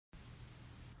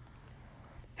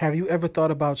Have you ever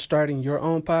thought about starting your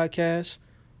own podcast?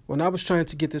 When I was trying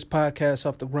to get this podcast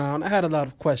off the ground, I had a lot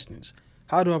of questions.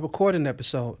 How do I record an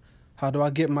episode? How do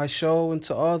I get my show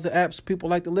into all the apps people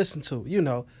like to listen to? You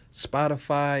know,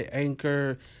 Spotify,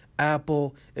 Anchor,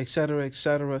 Apple, etc.,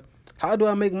 etc. How do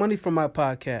I make money from my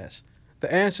podcast?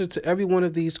 The answer to every one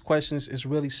of these questions is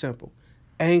really simple.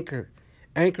 Anchor.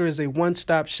 Anchor is a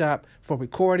one-stop shop for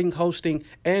recording, hosting,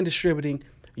 and distributing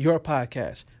your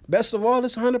podcast. Best of all,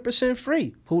 it's 100%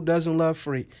 free. Who doesn't love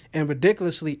free? And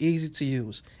ridiculously easy to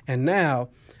use. And now,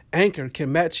 Anchor can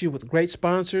match you with great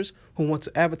sponsors who want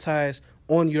to advertise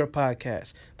on your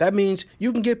podcast. That means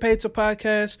you can get paid to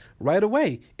podcast right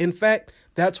away. In fact,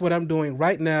 that's what I'm doing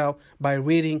right now by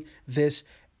reading this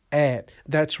ad.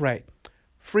 That's right.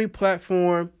 Free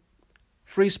platform,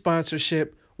 free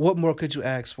sponsorship. What more could you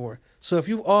ask for? So if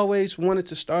you've always wanted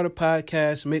to start a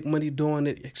podcast, make money doing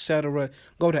it, etc.,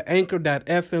 go to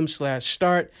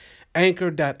anchor.fm/start,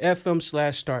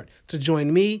 anchor.fm/start to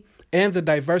join me and the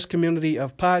diverse community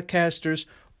of podcasters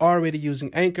already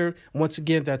using Anchor. Once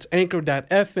again, that's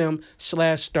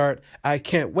anchor.fm/start. I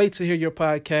can't wait to hear your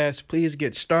podcast. Please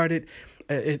get started.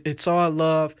 It's all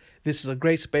love. This is a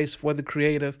great space for the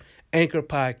creative. Anchor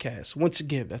Podcast. Once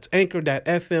again, that's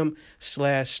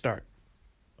anchor.fm/start.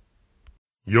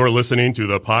 You're listening to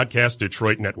the Podcast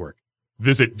Detroit Network.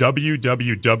 Visit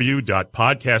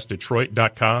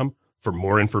www.podcastdetroit.com for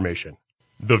more information.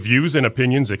 The views and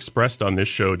opinions expressed on this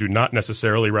show do not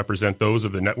necessarily represent those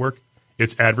of the network,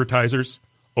 its advertisers,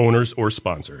 owners, or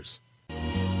sponsors. Yeah.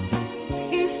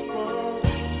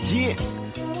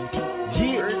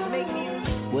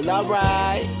 Well,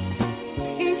 alright.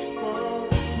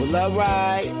 Well,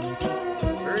 alright.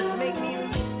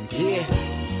 Yeah.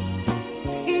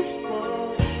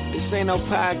 This ain't no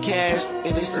podcast,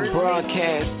 it is a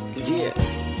broadcast. Yeah.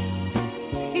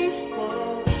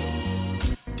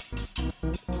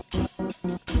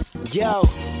 Yo,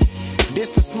 this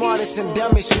the smartest and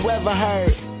dumbest you ever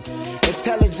heard.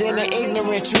 Intelligent and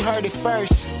ignorant, you heard it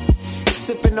first.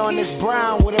 Sipping on this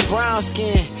brown with a brown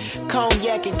skin.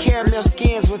 Cognac and caramel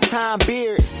skins with time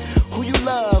beard. Who you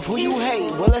love, who you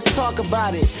hate, well let's talk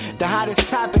about it. The hottest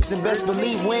topics and best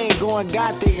believe we ain't going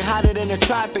gothic. Hotter than the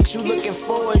tropics, you looking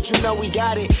forward, you know we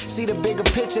got it. See the bigger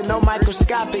picture, no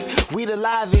microscopic. We the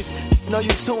livest, know you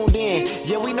tuned in.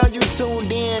 Yeah, we know you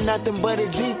tuned in, nothing but a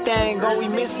G thing. All we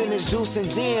missing is juice and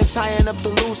gin, tying up the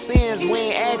loose ends. We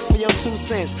ain't asked for your 2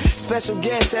 cents. Special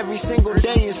guests every single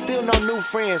day and still no new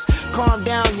friends. Calm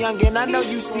down, youngin', I know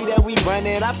you see that we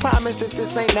running. I promise that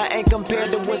this ain't nothing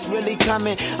compared to what's really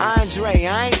coming. Andre,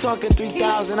 I ain't talking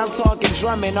 3,000, I'm talking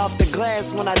drumming off the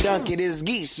glass when I dunk it. It's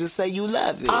geese, just say you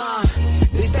love it.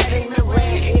 This that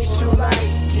ignorant issue like,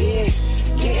 yeah.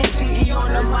 Getting jiggy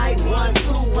on the mic, 1,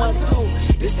 2, 1, 2.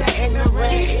 This that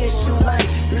ignorant issue like,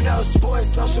 you know, sports,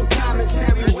 social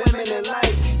commentary, women in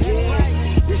life, yeah.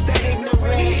 This that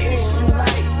ignorant issue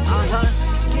like,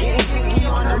 Getting jiggy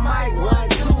on the mic, 1,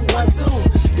 2, 1, 2.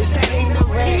 This that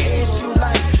ignorant issue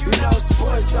like, you know,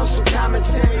 sports, social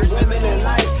commentary, women in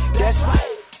life. That's right.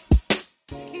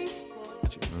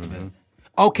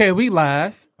 Okay, we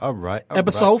live. All right.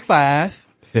 Episode 5.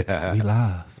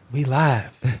 Yeah. We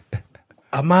live.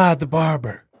 Ahmad the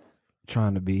barber.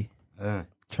 Trying to be.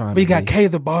 We got Kay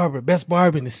the barber, best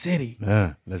barber in the city.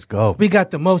 Let's go. We got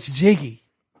the most jiggy.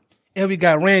 And we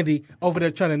got Randy over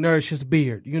there trying to nourish his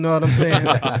beard. You know what I'm saying?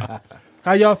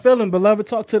 How y'all feeling, beloved?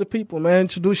 Talk to the people, man.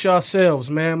 Introduce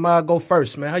yourselves, man. Ma, go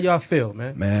first, man. How y'all feel,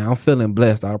 man? Man, I'm feeling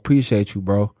blessed. I appreciate you,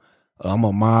 bro. I'm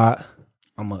a mod.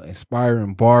 I'm an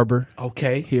inspiring barber.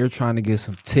 Okay. Here trying to get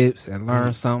some tips and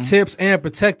learn something. Tips and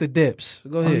protect the dips.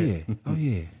 Go ahead. Oh,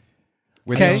 yeah.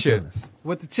 With Kay? the chips.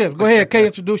 With the chips. Go ahead, Kay.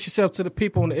 Introduce yourself to the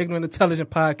people on the Ignorant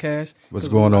Intelligent Podcast. What's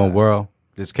going on, world?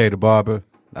 This is Kay the Barber.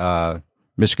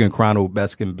 Michigan Chronicle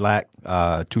Best in Black,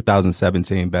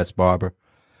 2017 Best Barber.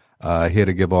 Here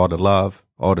to give all the love,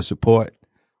 all the support,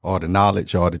 all the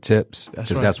knowledge, all the tips.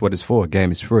 Because that's what it's for.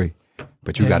 Game is free.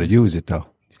 But you got to use it, though.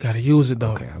 You got to use it,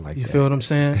 though. Okay, I like you that. feel what I'm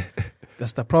saying?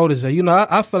 That's the protege. You know,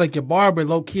 I feel like your barber,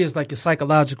 low-key, is like your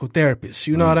psychological therapist.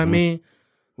 You know what I mean?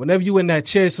 Whenever you in that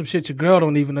chair, some shit your girl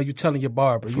don't even know you telling your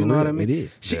barber. You know what I mean?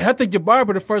 It is. I think your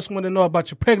barber the first one to know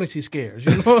about your pregnancy scares.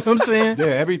 You know what I'm saying? Yeah,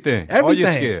 everything. All your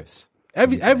scares.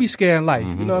 Every scare in life.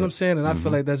 You know what I'm saying? And I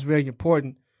feel like that's very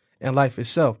important in life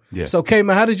itself. Yeah. So, Kay,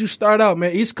 man, how did you start out,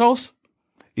 man? East Coast?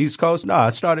 East Coast? No, I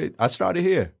started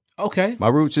here. Okay. My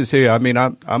roots is here. I mean,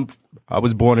 I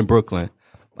was born in Brooklyn,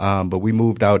 but we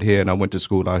moved out here, and I went to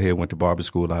school out here, went to barber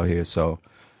school out here. So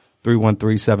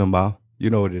 313 7 Mile. You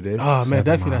know what it is. Oh, man,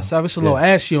 definitely that 7. It's a little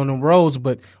ashy on them roads,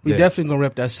 but we definitely going to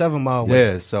rep that 7 Mile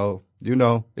way. Yeah, so, you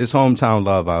know, it's hometown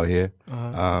love out here.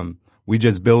 we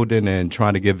just building and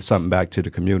trying to give something back to the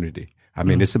community. I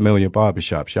mean, it's a million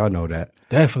barbershops. Y'all know that.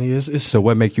 Definitely. It's So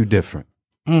what make you different?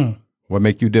 What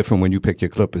make you different when you pick your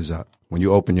clippers up? When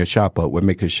you open your shop up, what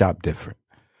make your shop different?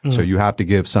 So you have to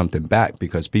give something back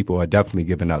because people are definitely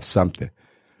giving us something.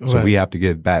 So Right. we have to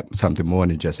give back something more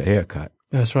than just a haircut.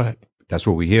 That's right. That's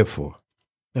what we're here for.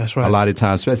 That's right. A lot of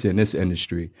times, especially in this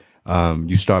industry,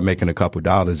 you start making a couple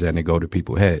dollars and they go to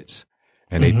people's heads.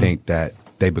 And they think that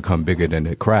they become bigger than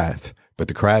the craft. But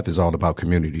the craft is all about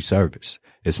community service.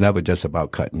 It's never just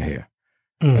about cutting hair.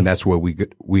 And that's where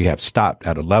we have stopped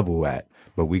at a level at.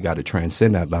 But we got to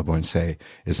transcend that level and say,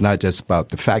 it's not just about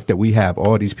the fact that we have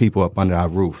all these people up under our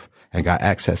roof and got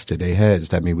access to their heads.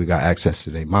 That means we got access to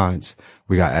their minds.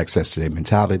 We got access to their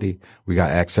mentality. We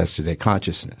got access to their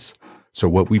consciousness. So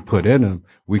what we put in them,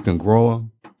 we can grow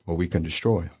them or we can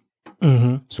destroy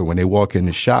them. So when they walk in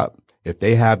the shop, if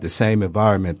they have the same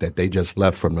environment that they just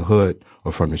left from the hood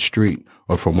or from the street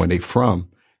or from where they from,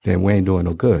 then we ain't doing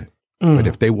no good. But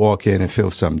if they walk in and feel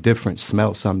something different,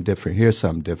 smell something different, hear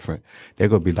something different, they're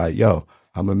going to be like, yo,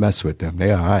 I'm going to mess with them.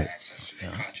 They all right.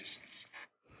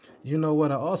 You know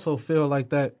what? I also feel like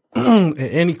that in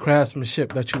any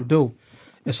craftsmanship that you do,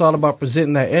 it's all about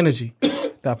presenting that energy,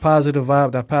 that positive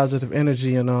vibe, that positive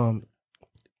energy, and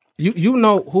you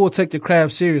know who will take your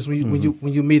craft serious when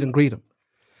you meet and greet them.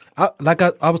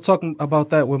 I was talking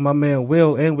about that with my man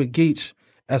Will and with Geach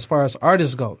as far as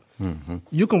artists go.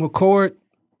 You can record,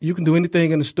 you can do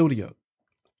anything in the studio.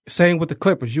 Same with the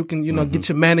clippers. You can, get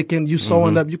your mannequin, you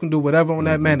sewing up, you can do whatever on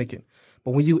that mannequin.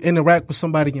 But when you interact with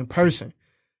somebody in person,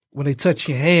 when they touch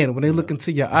your hand, when they look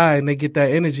into your eye and they get that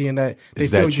energy and that they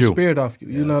feel your spirit off you.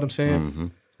 You know what I'm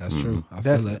saying? That's true. I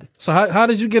feel that. So how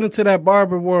did you get into that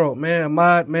barber world, man?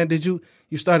 Ahmad, man,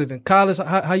 you started in college?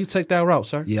 How you take that route,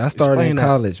 sir? Yeah, I started Explain in that.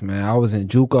 college, man. I was in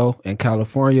JUCO in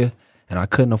California, and I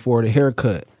couldn't afford a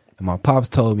haircut. And my pops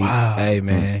told me, hey,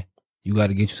 man, you got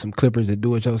to get you some clippers and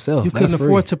do it yourself. You That's couldn't free.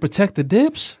 afford to protect the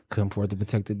dips? Couldn't afford to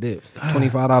protect the dips.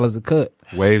 $25 a cut.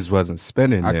 Waves wasn't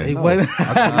spinning I, then. no,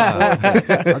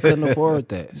 I couldn't afford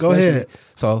that. Go ahead.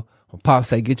 So my pops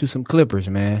say, get you some clippers,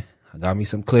 man. I got me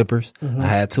some clippers. I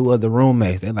had 2 other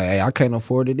roommates. They're like, hey, I can't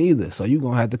afford it either. So you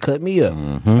going to have to cut me up.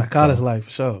 It's like college life,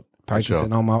 for sure.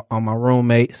 Practicing on my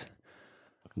roommates.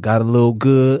 Got a little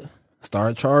good.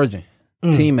 Started charging.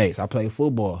 Teammates. I play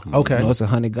football. Okay. It's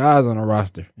 100 guys on the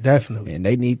roster. Definitely. And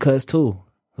they need cuts too.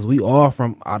 Because we all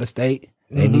from out of state.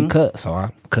 They need cuts. So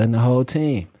I'm cutting the whole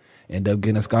team. End up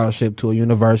getting a scholarship to a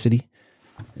university.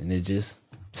 And it just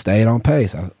stayed on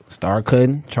pace. I started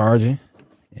cutting, charging.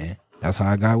 And that's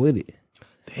how I got with it.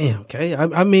 Damn, okay.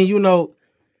 I mean,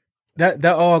 that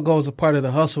all goes a part of the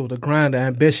hustle, the grind, the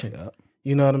ambition. Yep.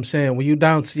 You know what I'm saying? When you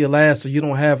down to your last or you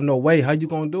don't have no way, how you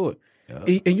gonna do it?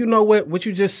 Yep. And you know what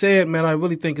you just said, man, I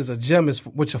really think is a gem is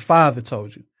what your father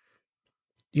told you.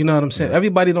 You know what I'm saying? Yep.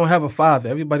 Everybody don't have a father.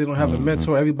 Everybody don't have a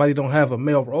mentor. Everybody don't have a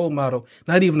male role model.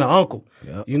 Not even an uncle.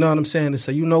 Yep. You know what I'm saying? And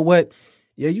so you know what?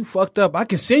 Yeah, you fucked up. I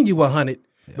can send you 100,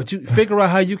 but you figure out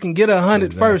how you can get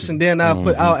 100 first, and then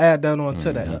I'll add that on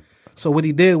to that. Yep. So what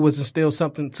he did was instill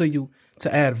something to you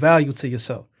to add value to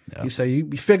yourself. Yep. He said, you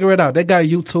figure it out. They got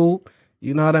YouTube.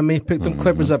 You know what I mean? Pick them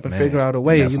clippers up and figure out a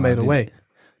way, and you made a way.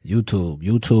 YouTube,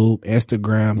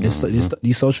 Instagram,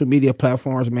 these social media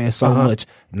platforms, man, so much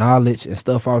knowledge and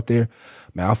stuff out there.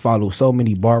 Man, I follow so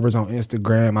many barbers on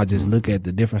Instagram. I just look at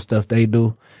the different stuff they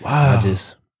do. Wow. I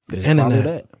just follow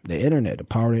that. The internet, the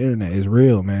power of the internet is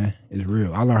real, man. It's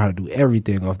real. I learned how to do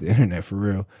everything off the internet for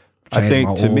real. I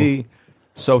think to me,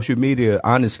 social media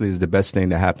honestly is the best thing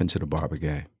that happened to the barber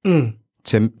game.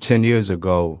 10 years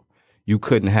ago, you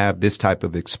couldn't have this type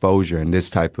of exposure and this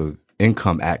type of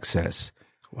income access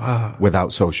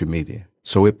without social media.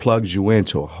 So it plugs you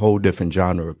into a whole different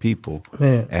genre of people.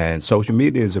 Man. And social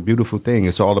media is a beautiful thing.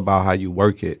 It's all about how you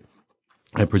work it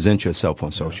and present yourself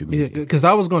on social media. Yeah, because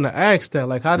I was going to ask that,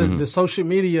 like, how does the social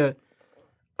media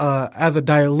either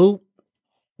dilute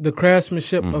the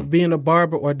craftsmanship of being a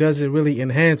barber, or does it really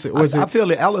enhance it? I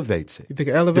feel it elevates it. You think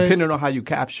it elevates? Depending on how you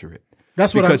capture it.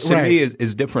 That's what because to me,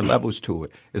 it's different levels to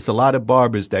it. It's a lot of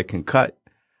barbers that can cut,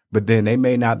 but then they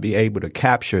may not be able to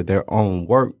capture their own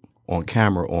work on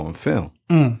camera or on film.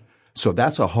 So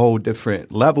that's a whole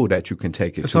different level that you can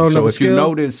take it to. So if you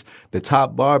notice, the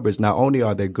top barbers, not only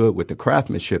are they good with the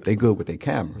craftsmanship, they good with their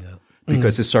camera. Yeah.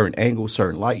 Because there's certain angles,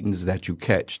 certain lightings that you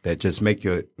catch that just make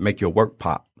your work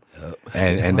pop. Yep.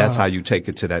 And that's how you take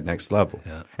it to that next level.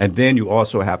 Yep. And then you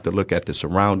also have to look at the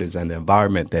surroundings and the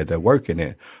environment that they're working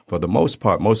in. For the most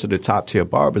part, most of the top tier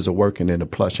barbers are working in a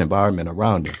plush environment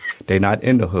around them. They're not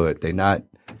in the hood. They're not,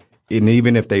 and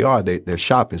even if they are, their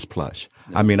shop is plush.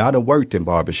 I mean, I done worked in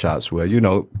barbershops where,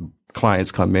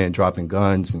 clients come in dropping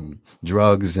guns and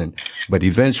drugs, but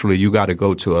eventually you got to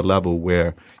go to a level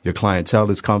where your clientele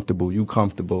is comfortable, you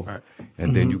comfortable,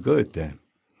 and then you good then.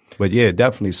 But yeah,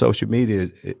 definitely social media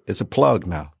is a plug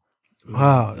now.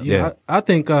 Wow. Yeah. I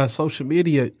think social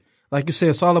media, like you said,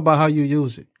 it's all about how you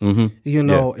use it,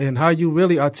 and how you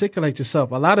really articulate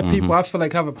yourself. A lot of people, I feel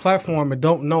like, have a platform and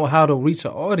don't know how to reach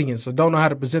an audience or don't know how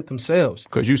to present themselves.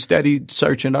 Because you steady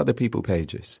searching other people's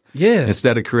pages. Yeah.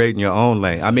 Instead of creating your own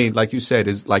lane. I mean, like you said,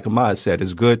 it's like Ahmad said,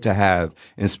 it's good to have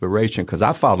inspiration because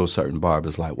I follow certain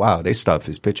barbers like, wow, they stuff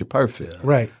is picture perfect.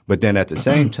 Right. But then at the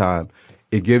same time,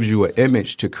 it gives you an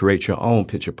image to create your own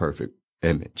picture perfect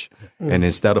image. And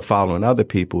instead of following other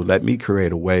people, let me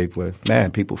create a wave where, man,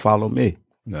 people follow me.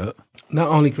 No. Not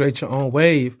only create your own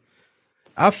wave,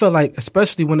 I feel like,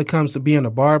 especially when it comes to being a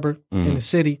barber in the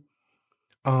city,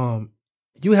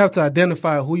 you have to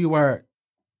identify who you are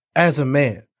as a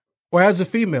man or as a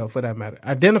female, for that matter.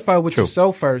 Identify with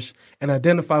yourself first and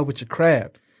identify with your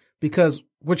craft, because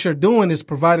what you're doing is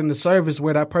providing the service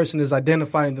where that person is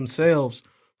identifying themselves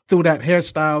through that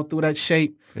hairstyle, through that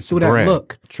shape, through that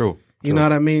look. True. You know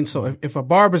what I mean? So if a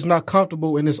barber's not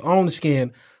comfortable in his own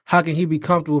skin, how can he be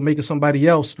comfortable making somebody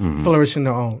else flourish in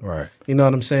their own? Right. You know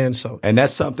what I'm saying? So, And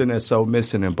that's something that's so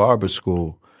missing in barber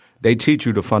school. They teach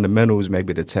you the fundamentals,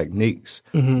 maybe the techniques,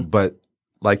 but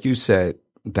like you said,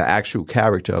 the actual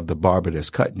character of the barber that's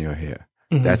cutting your hair,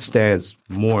 that stands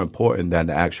more important than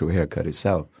the actual haircut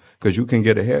itself. Because you can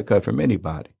get a haircut from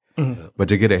anybody. But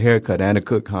to get a haircut and a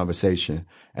good conversation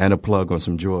and a plug on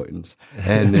some Jordans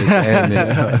and this,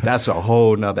 that's a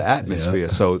whole nother atmosphere.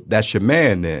 So that's your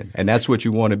man then. And that's what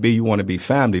you want to be. You want to be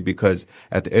family, because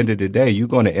at the end of the day, you're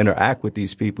going to interact with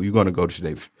these people. You're going to go to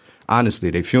their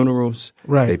funerals,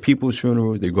 their people's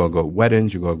funerals. You're going to go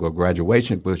weddings. You're going to go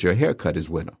graduation, but your haircut is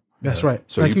with them. that's right.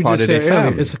 So like you're you part just of said their earlier,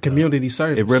 family. it's a community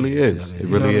service. It really is. It You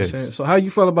know really what I'm saying? is. So how you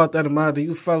feel about that, Ahmad? Do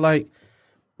you feel like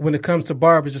when it comes to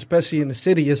barbers, especially in the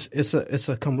city, it's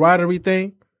a camaraderie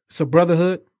thing? It's a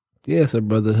brotherhood? Yeah, it's a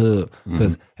brotherhood.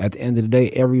 Because at the end of the day,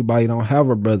 everybody don't have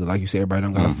a brother. Like you said, everybody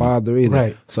don't got a father either.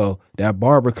 Right. So that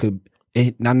barber could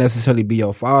not necessarily be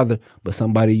your father, but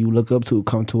somebody you look up to,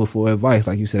 come to it for advice.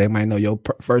 Like you said, they might know your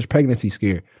first pregnancy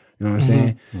scare. You know what I'm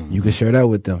saying? You can share that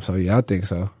with them. So yeah, I think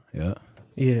so. Yeah.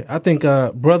 Yeah, I think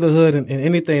brotherhood and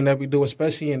anything that we do,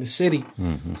 especially in the city,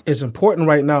 is important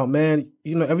right now, man.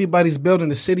 You know, everybody's building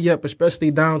the city up,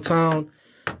 especially downtown,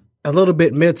 a little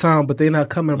bit midtown, but they're not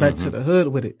coming back to the hood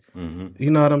with it. You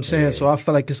know what I'm saying? Yeah. So I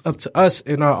feel like it's up to us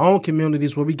in our own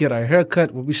communities where we get our hair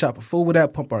cut, where we shop for food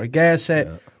at, pump our gas at.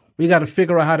 Yeah. We got to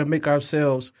figure out how to make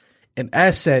ourselves an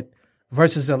asset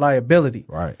versus a liability.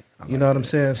 Right. You know what I'm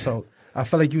saying? So I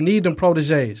feel like you need them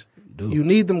proteges. You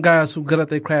need them guys who good at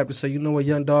their craft to say, you know what,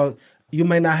 young dog, you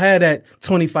may not have that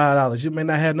 $25. You may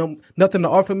not have nothing to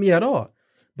offer me at all,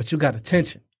 but you got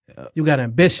attention. Yeah. You got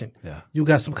ambition. Yeah. You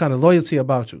got some kind of loyalty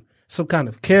about you, some kind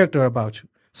of character about you.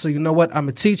 So you know what? I'm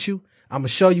going to teach you, I'm going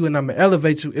to show you, and I'm going to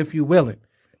elevate you if you're willing.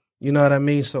 You know what I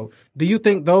mean? So do you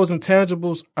think those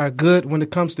intangibles are good when it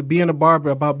comes to being a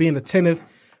barber, about being attentive,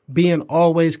 being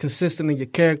always consistent in your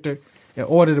character in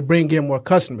order to bring in more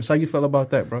customers? How you feel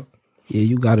about that, bro? Yeah,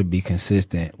 you got to be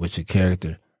consistent with your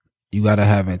character. You got to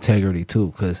have integrity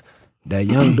too, because that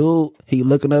young dude, he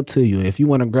looking up to you. If you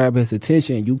want to grab his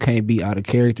attention, you can't be out of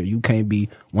character. You can't be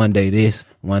one day this,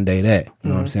 one day that. You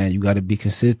know what I'm saying? You got to be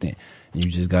consistent. And you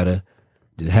just got to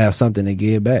just have something to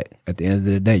give back. At the end of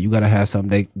the day, you got to have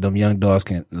something them young dogs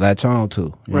can latch on to.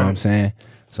 You know what I'm saying?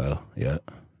 So, yeah.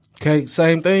 Okay,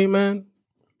 same thing, man?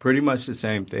 Pretty much the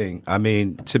same thing. I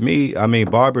mean, to me,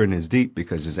 barbering is deep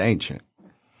because it's ancient.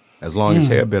 As long as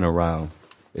hair been around,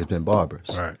 it's been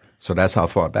barbers. Right. So that's how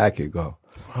far back it go.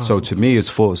 Wow. So to me, it's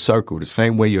full circle. The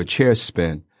same way your chair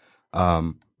spin,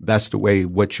 that's the way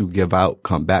what you give out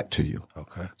come back to you.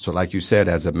 Okay. So like you said,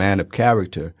 as a man of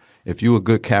character, if you're a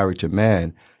good character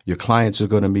man, your clients are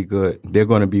going to be good. They're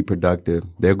going to be productive.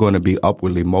 They're going to be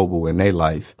upwardly mobile in their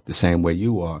life the same way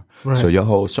you are. Right. So your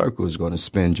whole circle is going to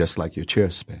spin just like your chair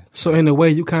spin. So in a way,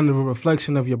 you kind of a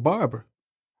reflection of your barber.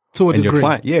 To a and degree. Your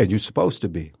client, yeah, you're supposed to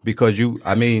be, because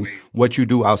what you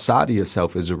do outside of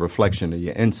yourself is a reflection of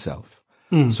your in self.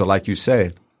 So like you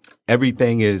said,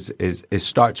 everything it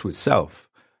starts with self,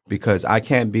 because I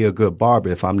can't be a good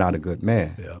barber if I'm not a good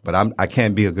man. Yeah. But I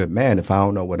can't be a good man if I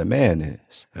don't know what a man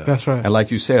is. Yeah. That's right. And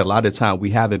like you said, a lot of time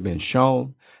we haven't been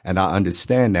shown, and I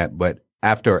understand that, but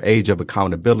after an age of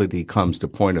accountability comes the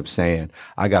point of saying,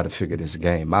 I got to figure this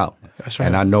game out. That's right.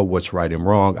 And I know what's right and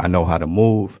wrong. I know how to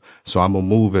move. So I'm going to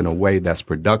move in a way that's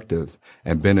productive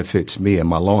and benefits me and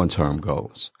my long-term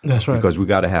goals. That's right. Because we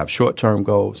got to have short-term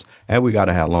goals and we got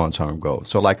to have long-term goals.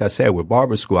 So like I said, with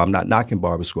barber school, I'm not knocking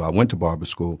barber school. I went to barber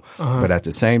school. But at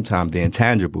the same time, the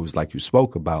intangibles, like you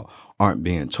spoke about, aren't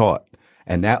being taught.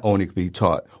 And that only can be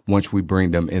taught once we bring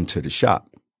them into the shop.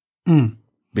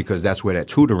 Because that's where that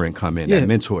tutoring come in, that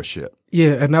mentorship.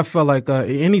 Yeah, and I felt like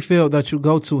any field that you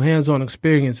go to, hands-on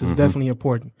experience is definitely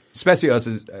important. Especially us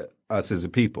as a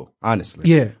people, honestly.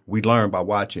 Yeah. We learn by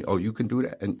watching, oh, you can do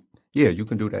that. And yeah, you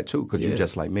can do that too because you're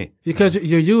just like me. Because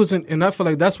you're using, and I feel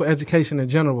like that's what education in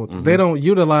general, they don't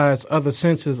utilize other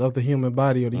senses of the human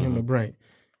body or the human brain.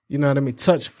 You know what I mean?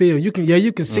 Touch, feel. You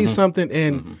can see something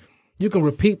and you can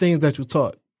repeat things that you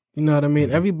taught. You know what I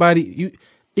mean? Everybody,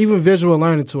 even visual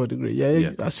learning to a degree.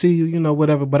 Yeah, I see you,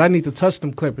 whatever. But I need to touch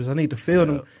them clippers. I need to feel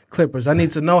them clippers. I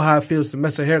need to know how it feels to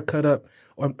mess a haircut up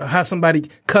or how somebody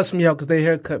cuts me out because their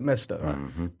haircut messed up.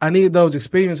 I need those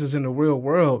experiences in the real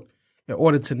world in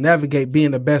order to navigate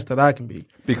being the best that I can be.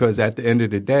 Because at the end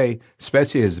of the day,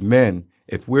 especially as men,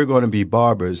 if we're going to be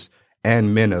barbers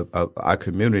and men of our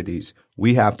communities,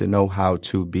 we have to know how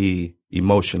to be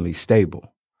emotionally stable.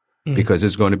 Because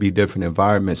there's going to be different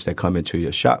environments that come into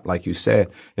your shop. Like you said,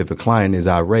 if a client is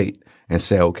irate and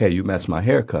say, okay, you messed my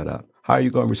haircut up, how are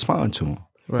you going to respond to him?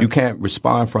 Right. You can't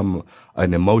respond from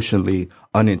an emotionally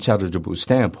unintelligible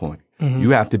standpoint.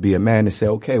 You have to be a man and say,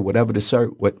 okay, whatever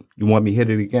what you want me to hit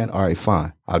it again? All right,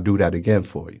 fine. I'll do that again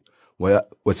for you. Well,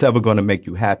 what's ever going to make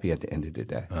you happy at the end of the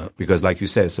day? Because like you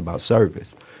said, it's about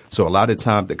service. So a lot of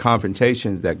times the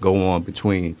confrontations that go on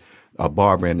between a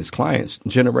barber and his clients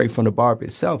generate from the barber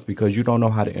itself because you don't know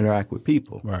how to interact with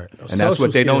people. Right. And that's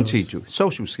what they don't teach you.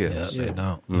 Social skills. Yeah, they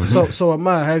don't. So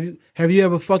Ahmad, have you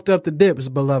ever fucked up the dips,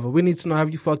 beloved? We need to know, have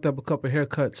you fucked up a couple of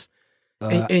haircuts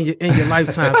in your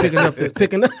lifetime picking up?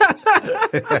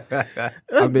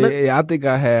 I mean, I think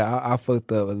I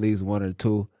fucked up at least one or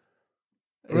two.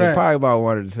 Yeah, Right. probably about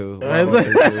one or two.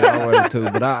 One or two.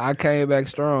 But I came back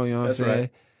strong, you know what I'm saying? right.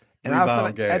 And I feel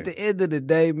like at the end of the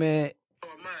day, man,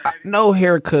 no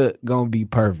haircut gonna be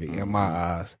perfect in my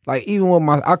eyes. Like even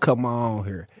with I cut my own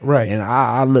hair, Right. And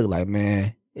I look like,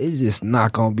 man, it's just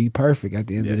not gonna be perfect at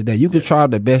the end of the day. You can try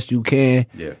the best you can,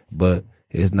 but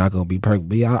it's not gonna be perfect.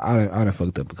 But yeah, I done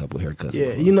fucked up a couple haircuts.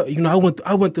 Yeah, before.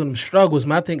 I went through them struggles,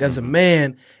 man. I think as a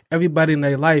man, everybody in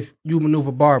their life, you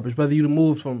maneuver barbers. Whether you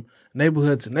move from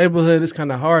neighborhood to neighborhood, it's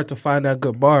kind of hard to find that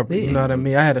good barber. You know what I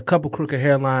mean? I had a couple crooked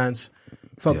hairlines,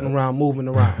 fucking around, moving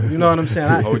around. You know what I'm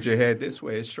saying? Hold your head this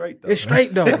way. It's straight, though. It's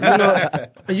straight, though.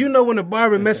 You know when the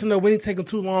barber messing up, when he taking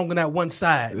too long on that one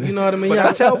side. You know what I mean? But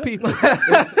I tell people,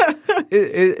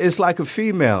 it's like a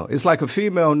female. It's like a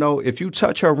female know if you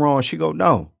touch her wrong, she go,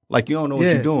 no. Like, you don't know what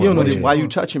you're doing. you don't know what you're Why doing. you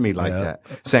touching me like that?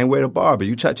 Same way the barber.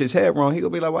 You touch his head wrong, he gonna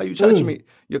be like, why you touching me?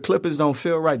 Your clippers don't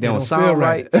feel right. They don't sound feel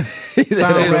right. right. It's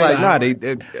Sound like, right. nah,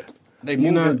 they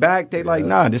moving back. They like,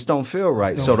 nah, this don't feel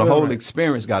right. So the feel whole right.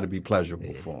 experience got to be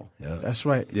pleasurable for him. That's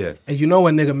right. Yeah. And you know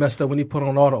when nigga messed up when he put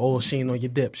on all the oil sheen on your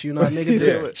dips. You know, nigga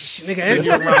just nigga Get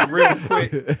you around real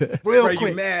quick. real Spray quick,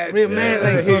 you mad. real mad.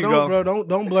 Like, Here you go.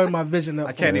 don't blur my vision up.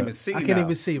 I can't for even me. see I can't now.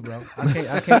 even see, bro.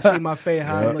 I can't see my fade.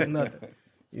 How I look, nothing.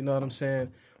 You know what I'm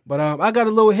saying? But I got a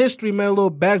little history, man. A little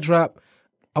backdrop.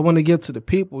 I want to give to the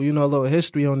people. You know, a little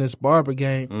history on this barber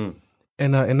game.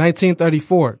 And in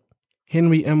 1934,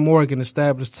 Henry M. Morgan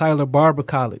established Tyler Barber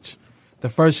College, the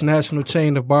first national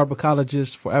chain of barber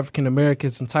colleges for African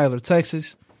Americans in Tyler,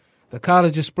 Texas. The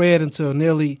college is spread until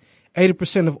nearly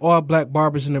 80% of all black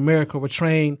barbers in America were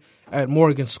trained at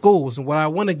Morgan schools. And what I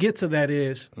want to get to that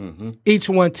is each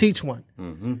one teach one.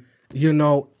 You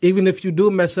know, even if you do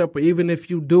mess up or even if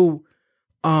you do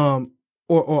or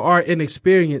are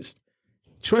inexperienced,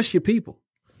 trust your people.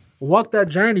 Walk that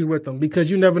journey with them because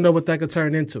you never know what that could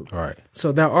turn into. All right.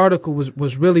 So that article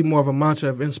was really more of a mantra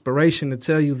of inspiration to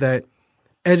tell you that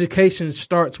education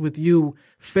starts with you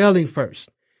failing first.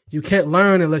 You can't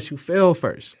learn unless you fail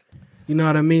first. You know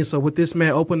what I mean? So with this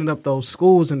man opening up those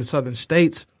schools in the southern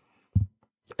states,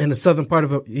 in the southern part of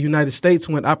the United States,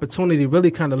 when opportunity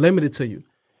really kind of limited to you.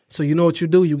 So you know what you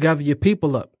do? You gather your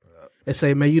people up and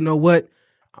say, man, you know what?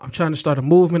 I'm trying to start a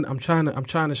movement. I'm trying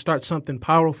to start something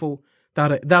powerful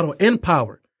that'll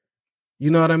empower.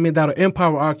 You know what I mean? That'll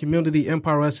empower our community,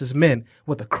 empower us as men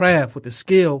with the craft, with the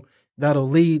skill that'll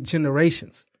lead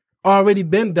generations. Already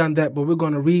been done that, but we're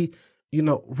going to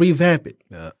revamp it.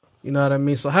 Yeah. You know what I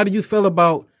mean? So how do you feel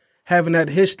about having that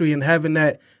history and having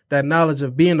that knowledge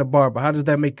of being a barber? How does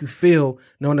that make you feel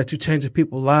knowing that you're changing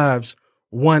people's lives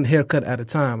one haircut at a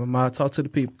time? Am I talk to the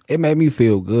people? It made me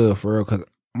feel good for real, because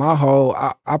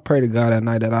I pray to God at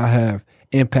night that I have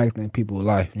impacting people's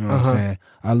life. You know what I'm saying?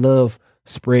 I love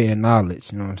spreading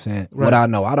knowledge. You know what I'm saying? Right. What I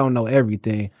know, I don't know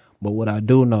everything, but what I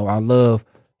do know, I love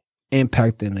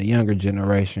impacting the younger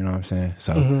generation. You know what I'm saying?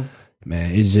 So,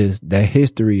 man, it's just that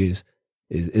history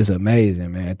is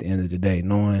amazing, man. At the end of the day,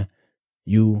 knowing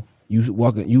you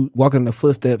walking the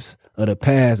footsteps of the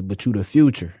past, but you the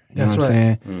future. You know what I'm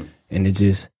saying? And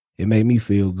it made me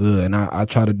feel good, and I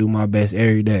try to do my best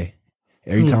every day.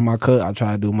 Every time I cut, I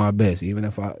try to do my best. Even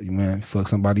if I fuck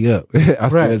somebody up, I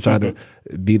still try to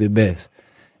be the best.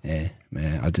 And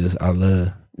man, I love,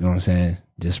 you know what I'm saying,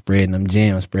 just spreading them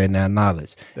gems, spreading that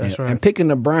knowledge. That's right. And picking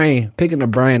the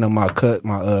brain of my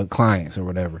clients or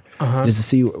whatever, just to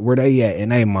see where they at in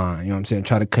their mind. You know what I'm saying?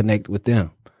 Try to connect with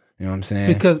them. You know what I'm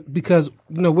saying? Because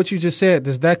you know what you just said,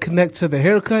 does that connect to the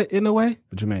haircut in a way?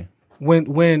 What you mean?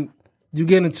 When you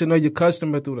getting to know your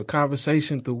customer through the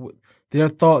conversation, through their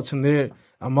thoughts and their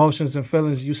emotions and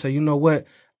feelings, you say, you know what,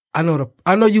 I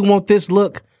know you want this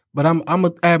look, but I'm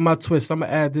gonna add my twist. I'm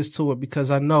gonna add this to it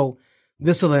because I know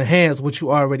this will enhance what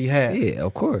you already had. Yeah,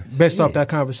 of course. Based off that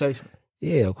conversation.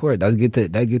 Yeah, of course. That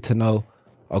get to know.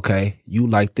 Okay, you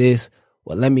like this.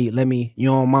 Well, let me. You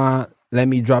don't mind? Let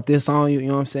me drop this on you. You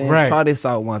know what I'm saying? Right. Try this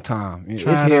out one time. It's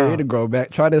it here. out. It'll grow back.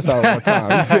 Try this out one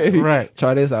time. You feel me? Right.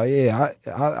 Try this out. Yeah,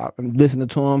 I'm listening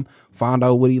to him. Find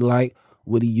out what he like,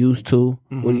 what he used to,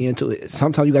 what he into.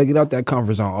 Sometimes you gotta get out that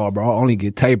comfort zone. Oh, bro, I only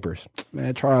get tapers.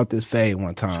 Man, try out this fade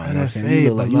one time. You know what I'm saying?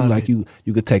 You look like you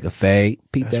could take a fade.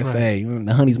 Peep That's that right. fade.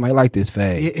 The honeys might like this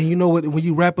fade. Yeah, and you know what? When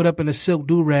you wrap it up in a silk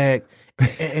do-rag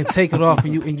and take it off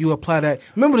and you apply that.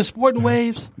 Remember the sporting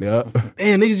waves? Yeah.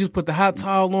 And niggas just put the hot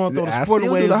towel on, throw the I sporting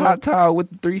still do waves the on. hot towel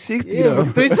with the 360 Yeah, though.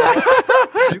 with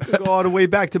 360. You could go all the way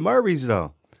back to Murray's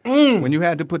though. When you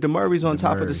had to put the Murray's on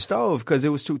top of the stove because it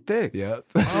was too thick. Yeah.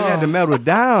 You had to melt it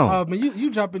down. Oh man, you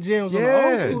dropping gems on the Yeah,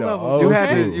 old school the level. old you know had what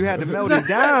I'm to saying? you had to melt That it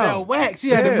down. wax.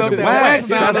 You had to Yeah, melt the that wax. wax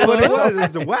down. That's what it was.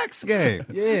 It's the wax game.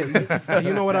 Yeah,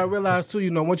 you know what I realized too.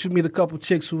 You know, once you meet a couple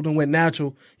chicks who done went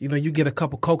natural, you know, you get a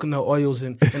couple coconut oils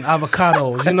and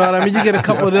avocados. You know what I mean? You get a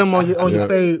couple of them on your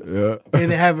fade,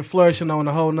 and they have it flourishing on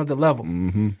a whole nother level.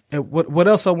 And what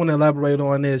else I want to elaborate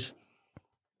on is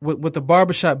with the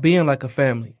barbershop being like a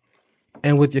family,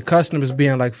 and with your customers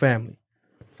being like family.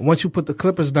 Once you put the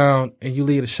clippers down and you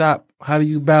leave the shop, how do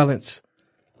you balance?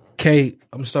 Kate,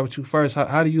 I'm gonna start with you first.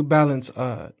 How do you balance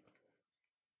the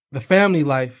family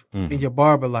life and your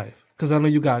barber life? Because I know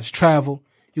you guys travel,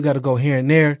 you got to go here and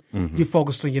there. You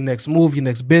focused on your next move, your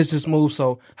next business move.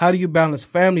 So how do you balance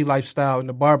family lifestyle and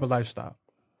the barber lifestyle?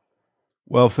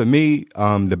 Well, for me,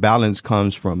 the balance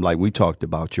comes from, like we talked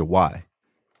about, your why.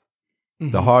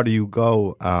 The harder you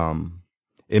go,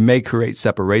 it may create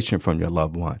separation from your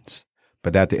loved ones.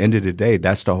 But at the end of the day,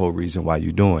 that's the whole reason why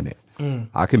you're doing it.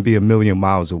 I can be a million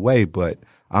miles away, but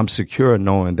I'm secure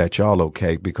knowing that y'all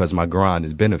okay because my grind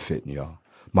is benefiting y'all.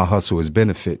 My hustle is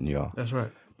benefiting y'all. That's right.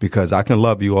 Because I can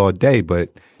love you all day, but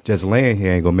just laying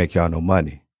here ain't gonna make y'all no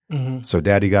money. So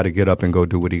daddy got to get up and go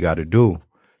do what he got to do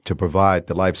to provide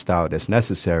the lifestyle that's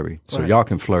necessary so y'all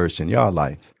can flourish in y'all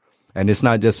life. And it's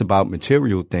not just about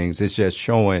material things. It's just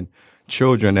showing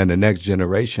children and the next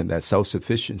generation that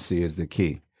self-sufficiency is the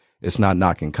key. It's not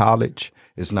knocking college.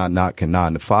 It's not knocking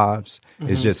 9 to 5s.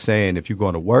 It's just saying if you're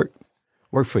going to work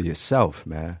for yourself,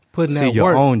 man. Putting See that your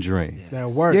work. own dream.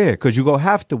 That work. Yeah, because you're going to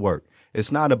have to work.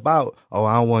 It's not about, oh,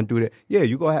 I don't want to do that. Yeah,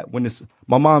 you go have,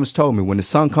 my mom's told me, when the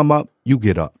sun come up, you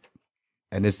get up.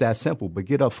 And it's that simple, but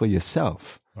get up for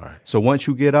yourself. Right. So once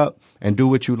you get up and do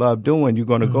what you love doing, you're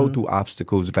going to go through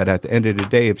obstacles. But at the end of the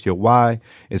day, if your why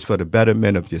is for the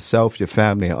betterment of yourself, your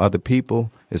family, and other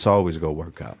people, it's always going to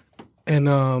work out.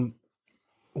 And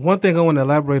one thing I want to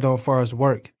elaborate on as far as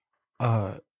work,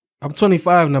 I'm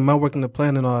 25 now. I'm working the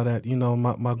plan and all that. You know,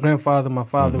 my grandfather, my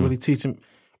father really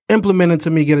implemented to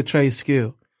me get a trade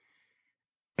skill.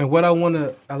 And what I want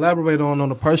to elaborate on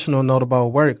a personal note about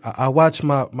work, I watch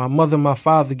my mother and my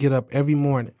father get up every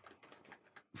morning,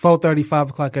 4:30, 5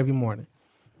 o'clock every morning.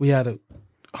 We had a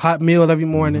hot meal every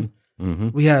morning.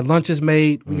 We had lunches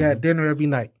made. We had dinner every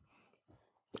night.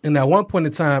 And at one point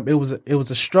in time, it was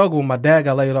a struggle. My dad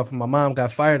got laid off and my mom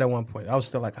got fired at one point. I was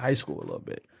still like high school a little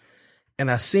bit. And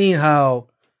I seen how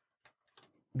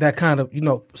that kind of, you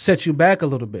know, sets you back a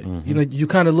little bit. You know, you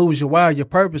kind of lose your why, your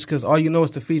purpose, because all you know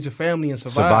is to feed your family and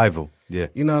survive. Survival, yeah.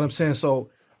 You know what I'm saying? So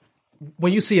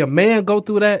when you see a man go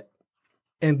through that,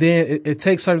 and then it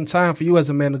takes certain time for you as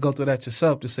a man to go through that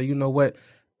yourself to say, you know what,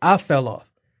 I fell off.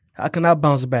 How can I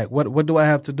bounce back? What do I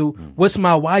have to do? What's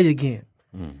my why again?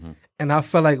 And I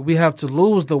feel like we have to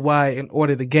lose the why in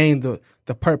order to gain the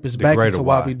purpose back greater into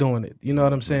why why. we doing it. You know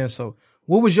what I'm saying? So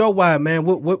what was your why, man?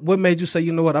 What made you say,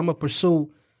 you know what, I'm going to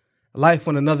pursue life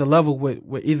on another level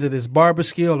with either this barber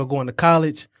skill or going to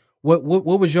college? What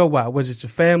was your why? Was it your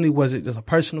family? Was it just a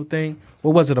personal thing?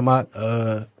 What was it, Ahmad?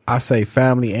 I say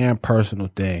family and personal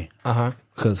thing. Uh-huh.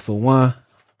 Because for one,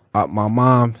 my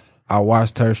mom, I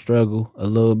watched her struggle a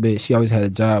little bit. She always had a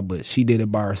job, but she did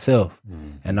it by herself.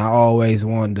 And I always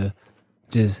wanted to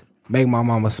just make my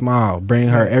mama smile, bring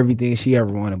her everything she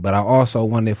ever wanted. But I also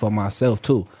wanted it for myself,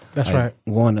 too. That's like,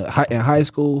 right. Going to in high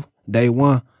school, day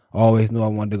one, I always knew I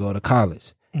wanted to go to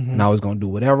college. And I was going to do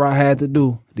whatever I had to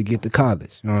do to get to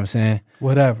college. You know what I'm saying?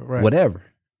 Whatever, right. Whatever.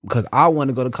 Because I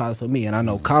wanted to go to college for me. And I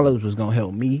know college was going to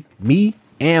help me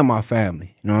and my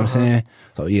family. You know what I'm saying?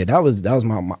 So, yeah, that was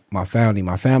my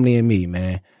family and me,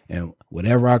 man. And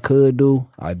whatever I could do,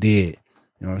 I did.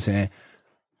 You know what I'm saying?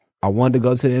 I wanted to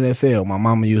go to the NFL. My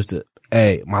mama used to,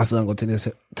 hey, my son go to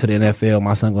the NFL.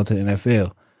 My son go to the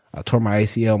NFL. I tore my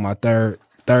ACL my third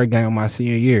game of my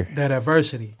senior year. That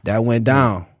adversity. That went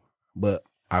down. But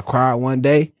I cried one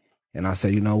day, and I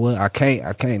said, you know what? I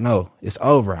can't, no. It's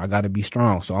over. I got to be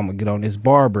strong. So I'm going to get on this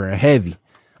barber and heavy.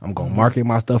 I'm going to market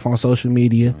my stuff on social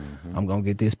media. I'm going to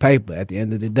get this paper at the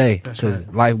end of the day. Because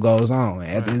life goes on. And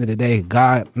at the end of the day,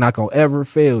 God not going to ever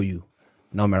fail you.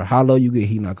 No matter how low you get,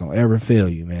 he not going to ever fail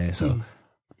you, man. So,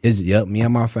 it's me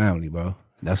and my family, bro.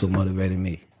 That's what motivated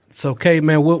me. It's okay,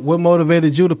 man. What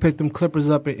motivated you to pick them Clippers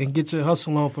up and get your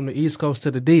hustle on from the East Coast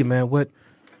to the D, man? What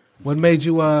made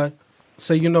you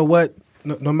say, you know what,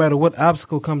 no matter what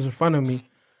obstacle comes in front of me,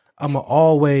 I'm going to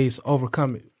always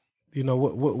overcome it? You know,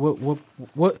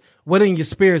 what in your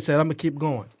spirit said, I'm going to keep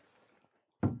going?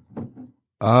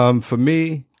 For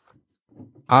me,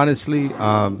 honestly,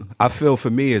 I feel for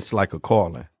me it's like a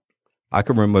calling. I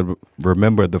can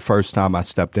remember the first time I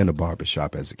stepped in a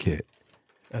barbershop as a kid.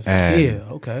 As a kid,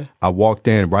 okay. I walked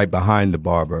in right behind the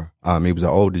barber. He was an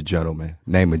older gentleman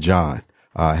named John.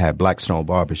 Had Blackstone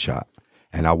Barbershop.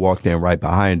 And I walked in right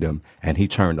behind him, and he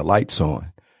turned the lights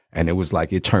on. And it was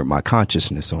like it turned my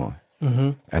consciousness on.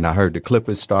 And I heard the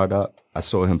Clippers start up. I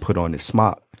saw him put on his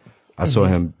smock. I saw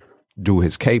him do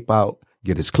his cape out,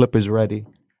 get his Clippers ready.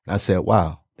 And I said,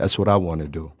 wow, that's what I want to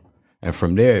do. And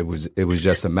from there, it was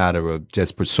just a matter of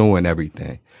just pursuing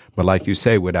everything. But like you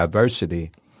say, with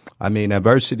adversity,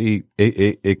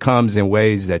 it comes in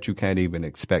ways that you can't even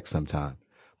expect sometimes.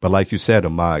 But like you said,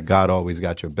 Ahmad, God always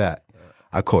got your back.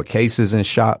 I caught cases in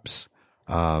shops.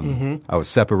 I was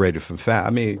separated from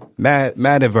family. Mad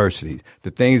adversity,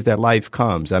 the things that life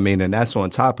comes. And that's on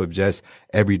top of just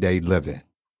everyday living.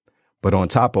 But on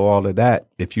top of all of that,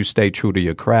 if you stay true to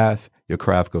your craft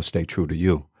will stay true to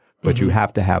you. But you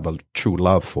have to have a true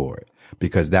love for it,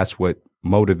 because that's what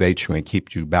motivates you and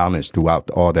keeps you balanced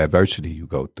throughout all the adversity you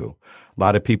go through. A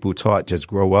lot of people taught just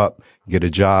grow up, get a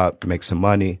job, make some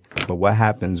money. But what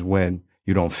happens when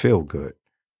you don't feel good?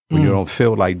 When you don't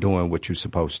feel like doing what you're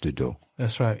supposed to do?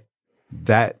 That's right.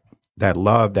 That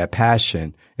love, that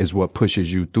passion is what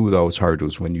pushes you through those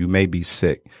hurdles when you may be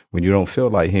sick, when you don't feel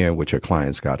like hearing what your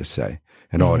clients got to say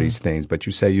and all these things. But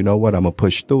you say, you know what, I'm going to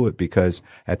push through it, because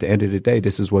at the end of the day,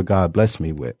 this is what God blessed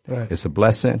me with. Right. It's a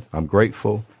blessing. I'm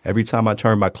grateful. Every time I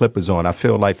turn my Clippers on, I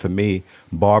feel like for me,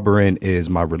 barbering is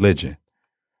my religion.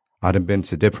 I've been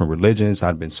to different religions.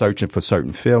 I've been searching for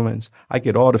certain feelings. I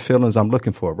get all the feelings I'm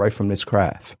looking for right from this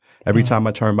craft. Every time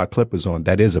I turn my Clippers on,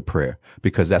 that is a prayer,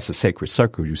 because that's a sacred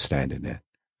circle you're standing in.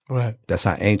 Right. That's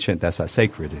how ancient, that's how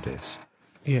sacred it is.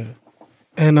 Yeah.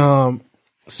 And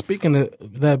speaking of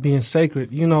that being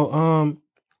sacred, you know,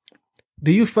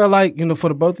 do you feel like, you know, for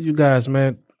the both of you guys,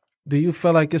 man, do you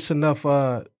feel like it's enough,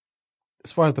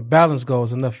 as far as the balance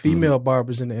goes, enough female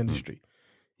barbers in the industry?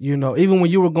 You know, even when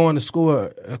you were going to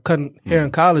school, cutting hair in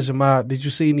college, did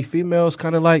you see any females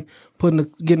kind of like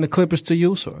getting the Clippers to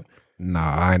use? Or?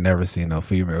 Nah, I ain't never seen no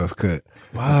females cut.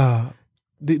 Wow.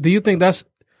 Do you think that's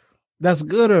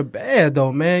good or bad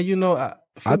though, man? You know,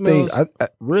 females... I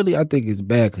think it's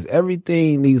bad, because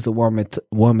everything needs a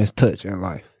woman's touch in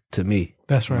life. To me,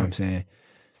 that's right. You know what I'm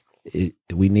saying,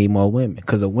 we need more women,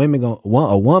 because a woman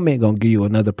gonna give you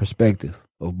another perspective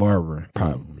of barbering,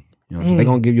 probably. You know, they're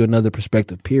gonna give you another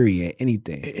perspective. Period.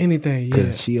 Anything, yeah.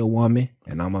 Because she a woman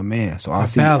and I'm a man, so I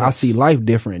see life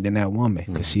different than that woman,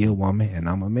 because she a woman and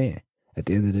I'm a man. At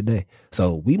the end of the day,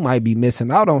 so we might be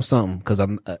missing out on something because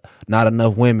not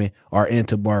enough women are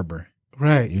into barbering.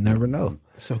 Right. You never know.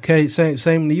 It's okay.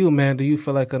 Same to you, man. Do you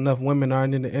feel like enough women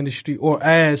aren't in the industry or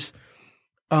as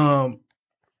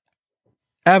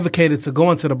advocated to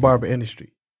go into the barber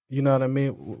industry? You know what I mean?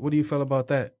 What do you feel about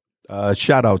that?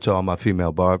 Shout out to all my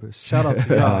female barbers. Shout out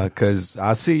to y'all. Because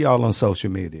I see y'all on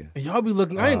social media. And y'all be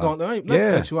looking. I ain't not to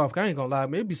cut you off. I ain't gonna lie.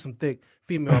 Maybe some thick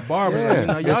female barbers. Yeah. You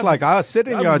know, It's like I sit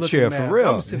in y'all chair for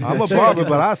real. I'm a barber,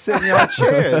 but I sit in y'all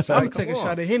chair. I'm gonna take a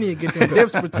shot of Henny and get them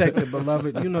dips protected,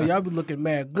 beloved. You know, y'all be looking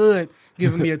mad good,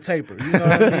 giving me a taper. You know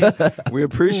what I mean? We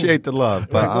appreciate the love,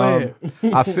 but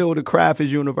I feel the craft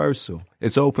is universal.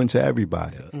 It's open to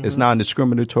everybody. It's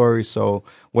non-discriminatory, so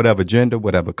whatever gender,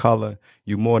 whatever color,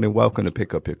 you're more than welcome to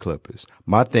pick up your clippers.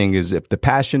 My thing is, if the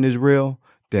passion is real,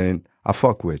 then I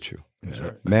fuck with you.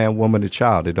 Right. Man, woman, or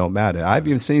child, it don't matter. I've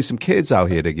even seen some kids out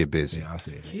here that get busy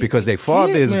because their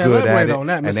father is good at it,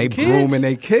 and they grooming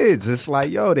their kids. It's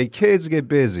like, yo, they kids get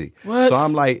busy. What? So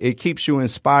I'm like, it keeps you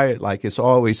inspired. Like it's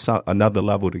always another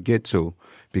level to get to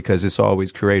because it's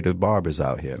always creative barbers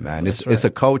out here, man. It's a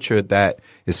culture that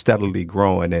is steadily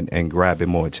growing and grabbing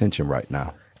more attention right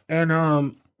now.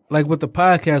 And like with the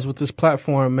podcast, with this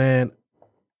platform, man,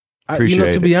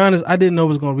 to be honest, I didn't know it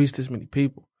was going to reach this many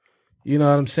people. You know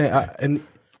what I'm saying? And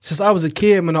since I was a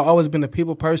kid, man, I've always been a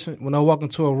people person. When I walk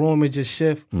into a room, it just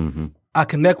shifts. Mm-hmm. I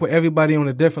connect with everybody on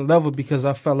a different level because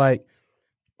I felt like,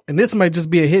 and this might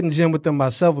just be a hidden gem within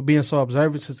myself of being so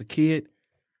observant since a kid.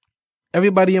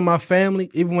 Everybody in my family,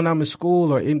 even when I'm in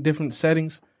school or in different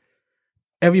settings,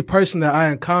 every person that I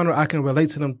encounter, I can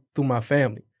relate to them through my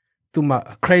family, through my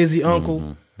crazy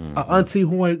uncle, an auntie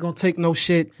who ain't gonna take no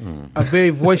shit, a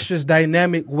very boisterous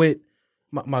dynamic with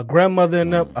my grandmother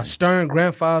and a stern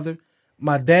grandfather.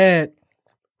 My dad,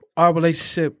 our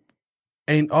relationship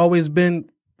ain't always been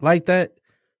like that,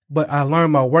 but I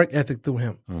learned my work ethic through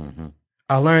him. Mm-hmm.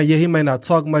 I learned, he may not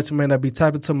talk much, he may not be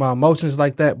tapping to my emotions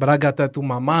like that, but I got that through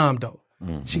my mom, though.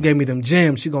 Mm-hmm. She gave me them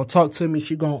gems. She gonna talk to me.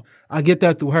 I get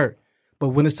that through her. But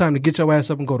when it's time to get your ass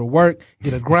up and go to work,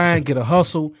 get a grind, get a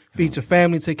hustle, feed your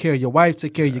family, take care of your wife,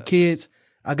 take care of your kids,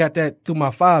 I got that through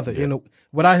my father. You know,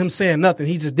 without him saying nothing,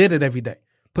 he just did it every day.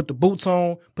 Put the boots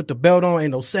on, put the belt on,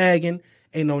 ain't no sagging,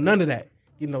 ain't no none of that.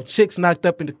 You know, chicks knocked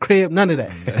up in the crib, none of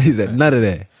that. He said none of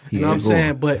that. You know what I'm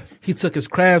saying? But he took his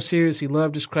craft serious, he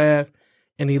loved his craft,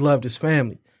 and he loved his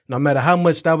family. No matter how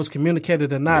much that was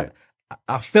communicated or not,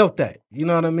 I felt that. You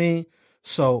know what I mean?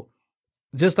 So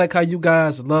just like how you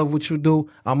guys love what you do,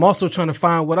 I'm also trying to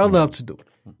find what I love to do.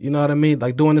 You know what I mean?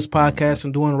 Like doing this podcast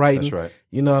and doing writing. That's right.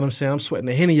 You know what I'm saying? I'm sweating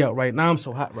the Henny out right now. I'm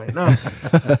so hot right now.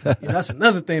 That's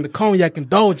another thing, the cognac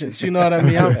indulgence. You know what I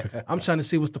mean? I'm trying to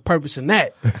see what's the purpose in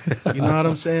that. You know what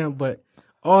I'm saying? But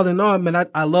all in all, man,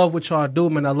 I love what y'all do,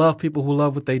 man. I love people who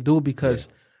love what they do because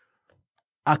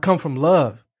I come from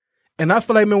love. And I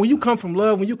feel like, man, when you come from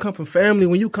love, when you come from family,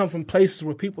 when you come from places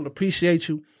where people appreciate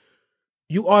you,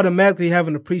 you automatically have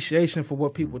an appreciation for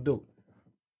what people do.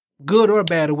 Good or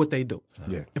bad at what they do.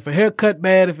 Yeah. If a haircut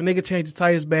bad, if a nigga change the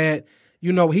tires bad,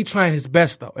 you know, he trying his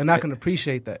best though. And I can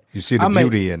appreciate that. You see the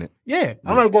beauty in it. Yeah.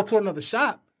 I'm gonna go to another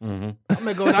shop. Mm-hmm.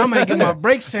 I might get my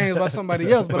brakes changed by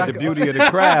somebody else. But the beauty of the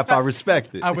craft, I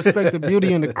respect it. I respect the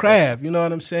beauty in the craft. You know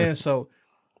what I'm saying? So,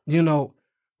 you know,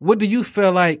 what do you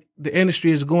feel like the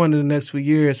industry is going in the next few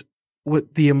years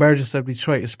with the emergence of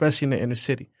Detroit, especially in the inner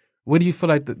city? What do you feel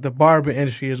like the barber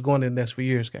industry is going in the next few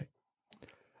years, guy?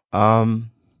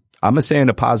 I'm going to say in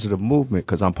a positive movement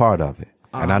because I'm part of it.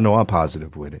 And I know I'm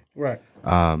positive with it. Right.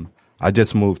 I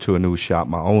just moved to a new shop,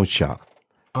 my own shop.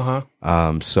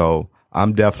 So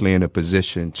I'm definitely in a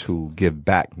position to give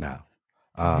back now.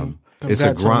 It's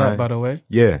a grind. On that, by the way.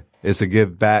 Yeah, it's a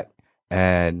give back.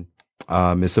 And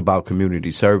it's about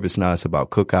community service now. It's about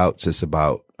cookouts. It's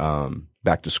about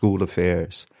back to school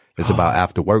affairs. It's about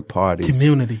after work parties.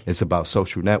 Community. It's about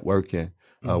social networking.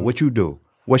 What you do?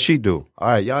 What she do? All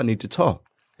right, y'all need to talk.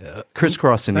 Yeah.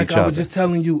 Crisscrossing each other. I was just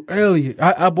telling you earlier.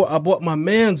 I bought my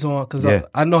mans on because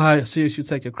I know how serious you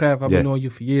take your craft. I've been knowing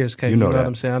you for years, K. You know what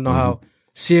I'm saying? I know how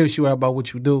serious you are about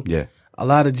what you do. Yeah. A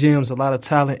lot of gems, a lot of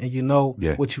talent, and you know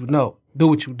what you know. Do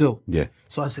what you do. Yeah.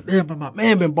 So I said, man, but my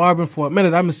man been barbering for a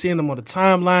minute. I've been seeing him on the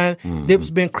timeline.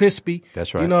 Dip's been crispy.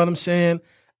 That's right. You know what I'm saying?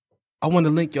 I want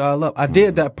to link y'all up. I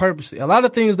did that purposely. A lot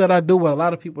of things that I do, what a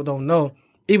lot of people don't know,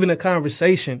 even a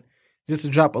conversation, just to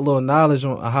drop a little knowledge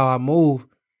on how I move,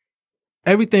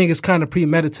 everything is kind of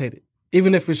premeditated.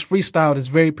 Even if it's freestyled, it's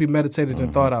very premeditated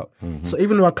and thought out. So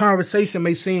even though a conversation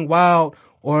may seem wild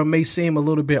or it may seem a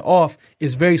little bit off,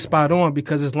 it's very spot on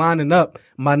because it's lining up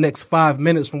my next 5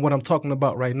 minutes from what I'm talking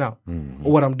about right now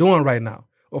or what I'm doing right now.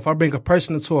 Or if I bring a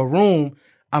person into a room,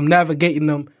 I'm navigating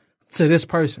them to this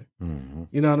person.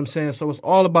 You know what I'm saying? So it's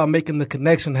all about making the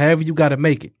connection however you got to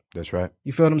make it. That's right.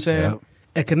 You feel what I'm saying? Yep.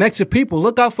 And connect your people.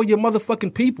 Look out for your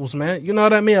motherfucking peoples, man. You know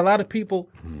what I mean? A lot of people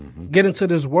get into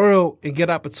this world and get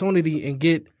opportunity and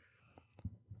get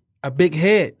a big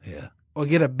head or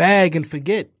get a bag and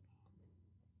forget.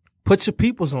 Put your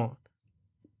peoples on.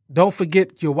 Don't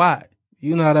forget your why.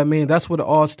 You know what I mean? That's what it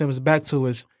all stems back to,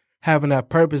 is having that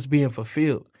purpose being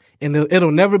fulfilled. And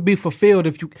it'll never be fulfilled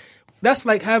if you, that's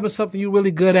like having something you're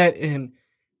really good at and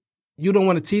you don't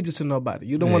want to teach it to nobody.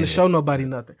 You don't want to show nobody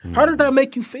nothing. How does that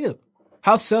make you feel?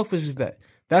 How selfish is that?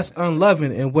 That's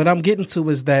unloving. And what I'm getting to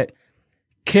is that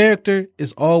character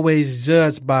is always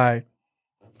judged by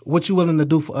what you're willing to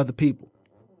do for other people.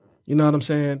 You know what I'm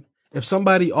saying? If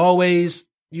somebody always,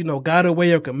 got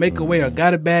away or can make a way or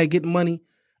got it bad getting money,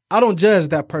 I don't judge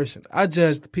that person. I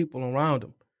judge the people around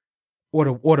him or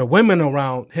the women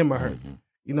around him or her.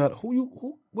 You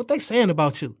know, what they saying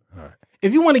about you. Right.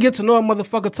 If you want to get to know a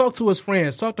motherfucker, talk to his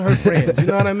friends, talk to her friends. You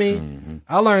know what I mean?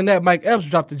 I learned that. Mike Epps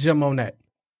dropped the gem on that.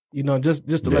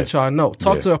 Just to let y'all know.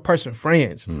 Talk to a person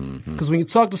friends. Because when you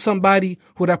talk to somebody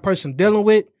who that person dealing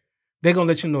with, they're going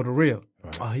to let you know the real.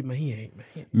 Right. Oh, he ain't,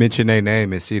 man. Mention their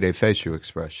name and see their facial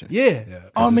expression. Yeah.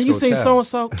 Oh, man, you seen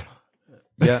so-and-so?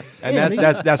 Yeah, and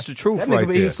that's the truth, that right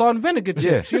nigga there. Salt and vinegar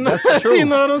chips, that's the truth. You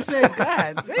know what I'm saying?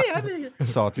 God damn,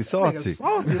 salty, salty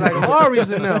like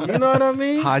Lori's in them. You know what I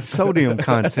mean? High sodium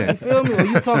content. You feel me? When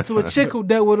you talk to a chick who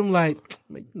dealt with him, like,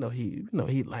 man, he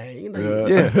lame.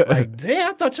 Like,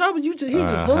 damn, I thought y'all, he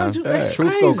just hugged you. That's truth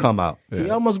crazy. Gonna come out. He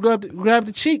almost grabbed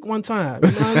the cheek one time.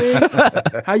 You know what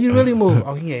I mean? How you really move?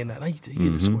 Oh, he ain't nothing. He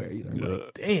just swear. You know,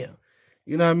 like, damn.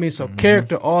 You know what I mean? So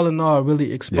character, all in all,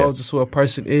 really exposes who a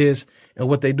person is and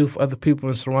what they do for other people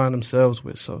and surround themselves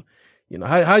with. So,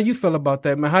 how do you feel about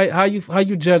that, man? How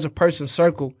you judge a person's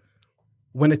circle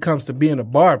when it comes to being a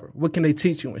barber? What can they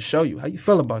teach you and show you? How you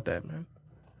feel about that, man?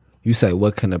 You say,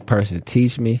 what can a person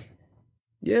teach me?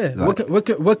 Yeah. Like,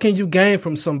 what can you gain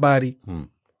from somebody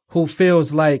who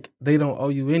feels like they don't owe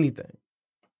you anything?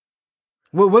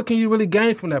 What can you really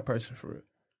gain from that person for real?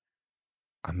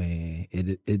 I mean,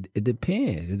 it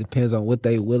depends. It depends on what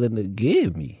they willing to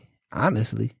give me.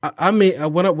 Honestly, I mean,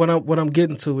 what I'm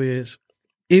getting to is,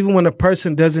 even when a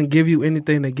person doesn't give you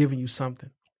anything, they're giving you something.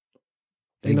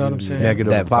 You know what I'm saying?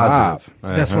 Negative, that positive.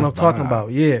 That's what I'm talking about.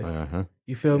 Yeah,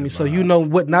 you feel me? So you know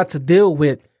what not to deal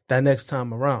with that next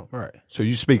time around. Right. So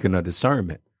you speaking of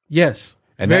discernment? Yes,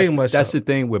 and very much. That's so. the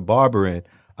thing with barbering.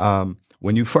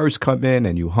 When you first come in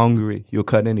and you're hungry, you'll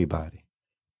cut anybody.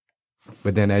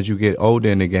 But then as you get older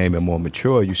in the game and more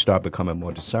mature, you start becoming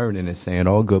more discerning and saying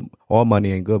all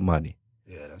money ain't good money.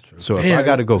 Yeah, that's true. So if I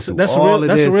got to go through that's all of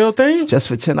this, that's a real thing? Just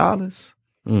for $10,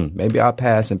 maybe I'll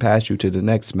pass you to the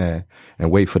next man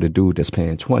and wait for the dude that's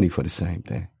paying $20 for the same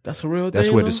thing. That's a real thing. That's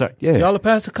where y'all are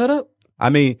past the cut up? I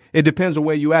mean, it depends on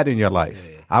where you at in your life.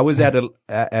 Yeah. I was at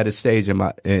a stage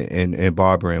in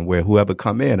barbering where whoever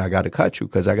come in, I got to cut you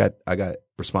because I got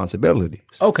responsibilities.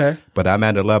 Okay. But I'm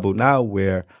at a level now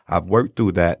where I've worked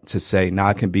through that to say now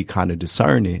I can be kind of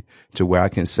discerning to where I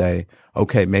can say,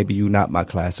 okay, maybe you're not my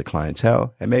class of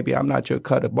clientele and maybe I'm not your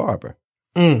cut of barber.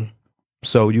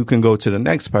 So you can go to the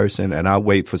next person and I'll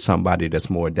wait for somebody that's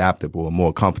more adaptable or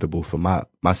more comfortable for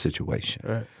my situation.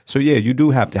 Right. So yeah, you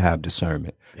do have to have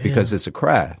discernment because it's a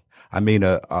craft. I mean,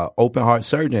 a open heart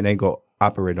surgeon ain't go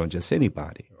operate on just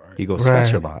anybody. Right. He go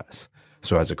specialize.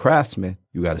 So as a craftsman,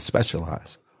 you got to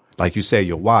specialize. Like you say,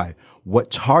 your why.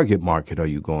 What target market are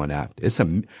you going after? It's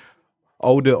a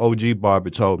older OG barber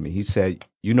told me. He said,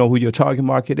 you know who your target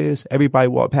market is? Everybody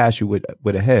walk past you with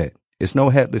a head. It's no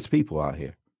headless people out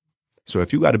here. So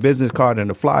if you got a business card and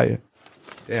a flyer,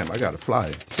 damn, I got a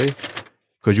flyer. See?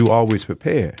 Because you always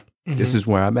prepared. This is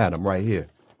where I'm at. I'm right here.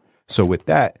 So with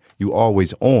that, you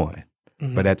always on.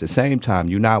 But at the same time,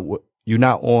 you're not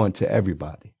on to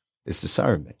everybody. It's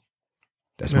discernment.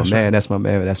 That's my man. That's my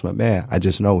man. That's my man. I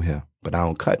just know him, but I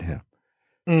don't cut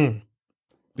him.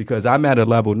 Because I'm at a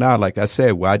level now, like I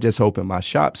said, where I just opened my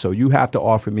shop. So you have to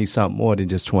offer me something more than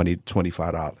just $20,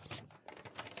 $25.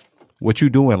 What you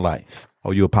do in life? Oh,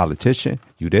 you a politician?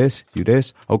 You this?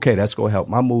 Okay, that's going to help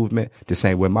my movement. The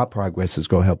same way my progress is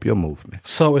going to help your movement.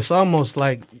 So it's almost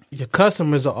like your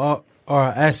customers are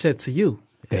an asset to you.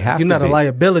 They have You're to not be. a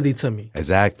liability to me.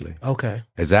 Exactly. Okay.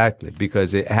 Exactly.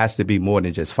 Because it has to be more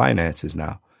than just finances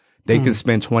now. They can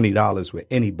spend $20 with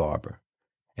any barber.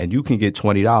 And you can get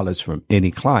 $20 from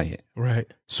any client.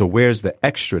 Right. So where's the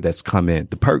extra that's come in?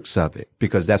 The perks of it.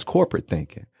 Because that's corporate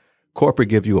thinking. Corporate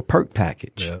give you a perk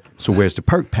package. Yep. So where's the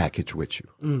perk package with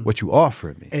you? What you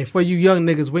offering me? And for you young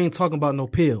niggas, we ain't talking about no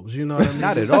pills. You know what I mean?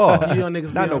 Not at all. You young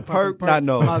niggas, not no perk. Not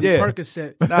no.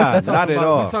 Percocet. Nah, not at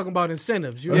all. We talking about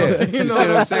incentives. You know what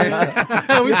I'm saying?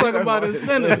 We talking about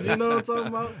incentives. You know what I'm talking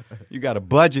about? You got a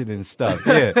budget and stuff.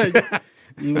 Yeah.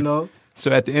 You know.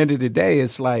 So at the end of the day,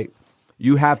 it's like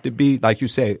you have to be, like you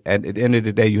say, at the end of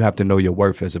the day, you have to know your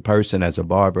worth as a person, as a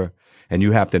barber, and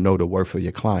you have to know the worth of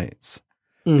your clients.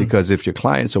 Because if your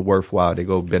clients are worthwhile, they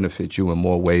go benefit you in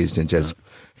more ways than just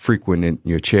frequenting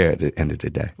your chair at the end of the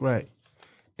day. Right.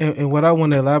 And what I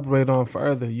want to elaborate on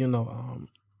further,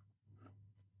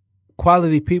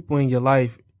 quality people in your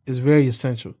life is very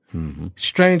essential.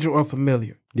 Stranger or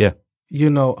familiar. Yeah.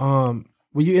 When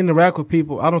you interact with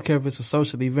people, I don't care if it's a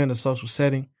social event, a social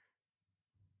setting,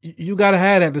 you got to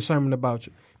have that discernment about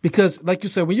you. Because like you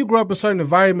said, when you grow up in certain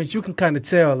environments, you can kind of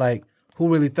tell like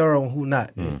who really thorough and who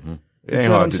not. It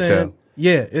ain't hard to tell.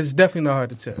 Yeah, it's definitely not hard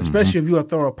to tell, especially if you're a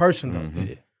thorough person though.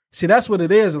 Yeah. See, that's what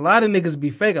it is. A lot of niggas be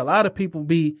fake. A lot of people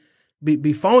be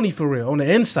phony for real on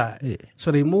the inside. Yeah.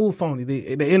 So they move phony.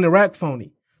 They interact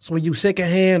phony. So when you shake a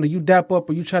hand or you dap up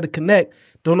or you try to connect,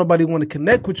 don't nobody want to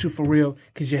connect with you for real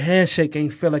because your handshake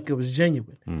ain't feel like it was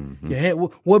genuine. Your hand,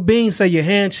 what Bean say? Your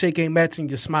handshake ain't matching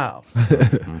your smile.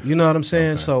 You know what I'm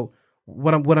saying? Okay. So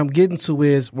what I'm getting to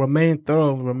is remain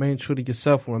thorough, remain true to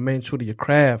yourself, and remain true to your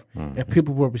craft, and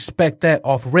people will respect that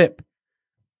off rip.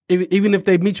 Even if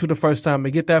they meet you the first time, they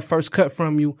get that first cut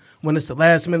from you when it's the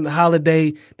last minute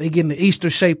holiday, they getting the Easter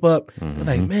shape up. They're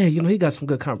like, man, he got some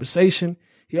good conversation.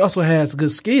 He also has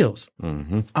good skills.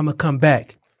 I'm gonna come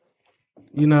back.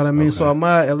 You know what I mean? Okay. So I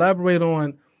might elaborate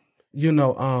on, your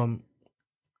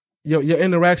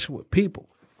interaction with people.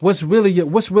 What's really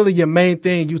your main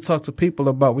thing you talk to people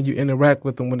about when you interact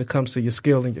with them when it comes to your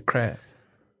skill and your craft?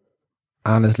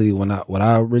 Honestly, what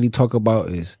I really talk about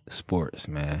is sports,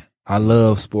 man. I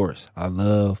love sports.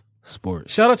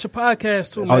 Shout out your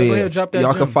podcast too, man. Go ahead, drop that.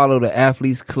 Y'all can follow the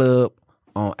Athletes Club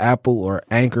on Apple or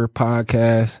Anchor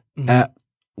podcast app.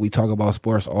 We talk about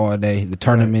sports all day. The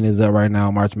tournament is up right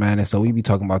now, March Madness, so we be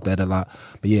talking about that a lot.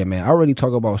 But yeah, man, I already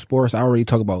talk about sports. I already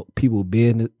talk about people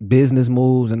business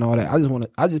moves and all that.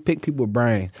 I just pick people's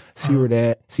brains, see where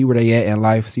they at in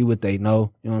life, see what they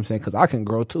know. You know what I'm saying? Because I can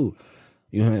grow too.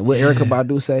 You know what I mean? What Erykah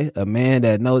Badu say? A man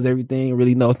that knows everything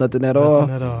really knows nothing at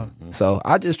all. So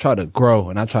I just try to grow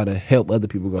and I try to help other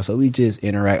people grow. So we just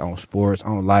interact on sports,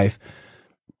 on life.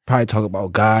 Probably talk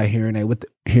about God here and there,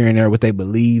 what they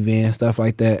believe in, stuff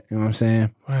like that. You know what I'm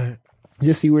saying? Right.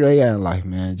 Just see where they at in life,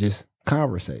 man. Just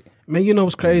conversate. Man, you know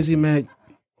what's crazy, man?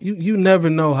 You never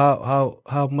know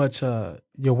how much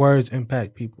your words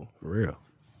impact people. For real.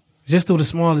 Just through the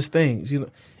smallest things,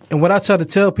 And what I try to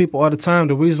tell people all the time,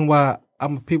 the reason why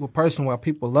I'm a people person, why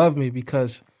people love me,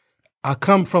 because I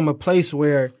come from a place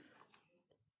where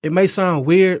it may sound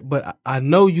weird, but I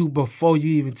know you before you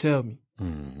even tell me.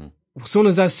 As soon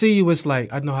as I see you, it's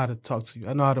like I know how to talk to you.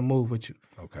 I know how to move with you.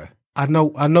 Okay. I know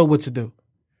what to do.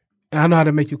 And I know how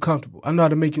to make you comfortable. I know how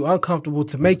to make you uncomfortable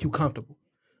to make you comfortable,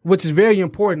 which is very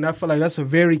important. I feel like that's a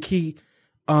very key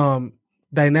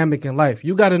dynamic in life.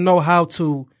 You got to know how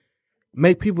to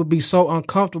make people be so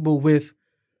uncomfortable with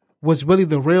what's really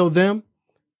the real them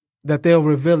that they'll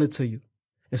reveal it to you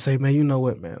and say, man, you know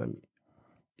what, man?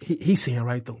 He's seeing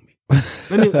right through me.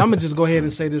 I'm going to just go ahead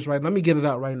and say this right. Let me get it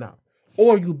out right now.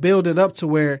 Or you build it up to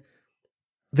where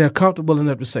they're comfortable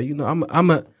enough to say, I'm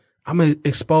gonna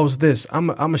expose this. I'm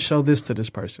gonna show this to this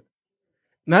person.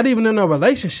 Not even in a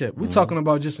relationship. We're talking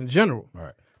about just in general.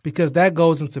 Right. Because that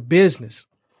goes into business.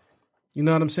 You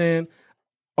know what I'm saying?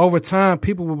 Over time,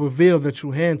 people will reveal their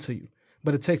true hand to you.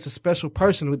 But it takes a special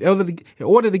person. In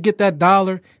order to get that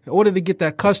dollar, in order to get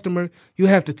that customer, you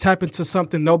have to tap into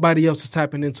something nobody else is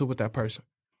tapping into with that person.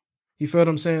 You feel what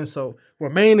I'm saying? So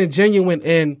remaining genuine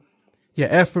in your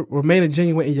effort, remaining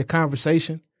genuine in your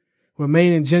conversation,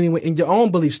 remaining genuine in your own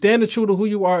beliefs, standing true to who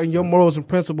you are and your morals and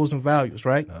principles and values,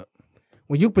 right?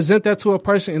 When you present that to a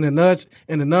person in a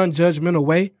non-judgmental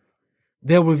way,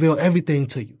 they'll reveal everything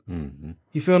to you.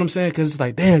 You feel what I'm saying? Because it's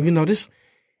like, damn, this,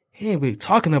 he ain't really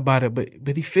talking about it,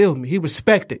 but he feel me. He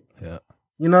respect it. Yeah.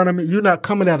 You know what I mean? You're not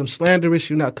coming at him slanderous.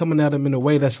 You're not coming at him in a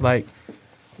way that's like,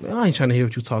 man, I ain't trying to hear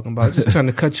what you're talking about. Just trying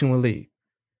to cut you and leave.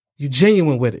 You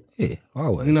genuine with it. Yeah,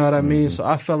 always. You know what I mean? So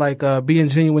I feel like being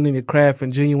genuine in your craft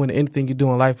and genuine in anything you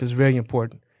do in life is very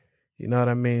important. You know what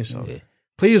I mean? So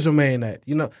please remain that.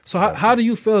 So how do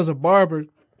you feel as a barber?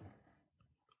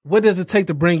 What does it take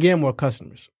to bring in more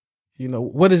customers?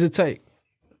 What does it take?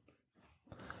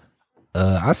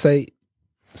 I say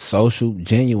social,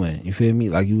 genuine. You feel me?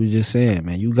 Like you were just saying,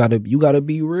 man. You gotta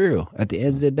be real at the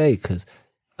end of the day, because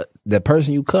the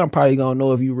person you come probably gonna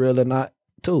know if you real or not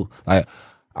too. Like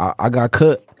I got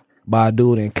cut by a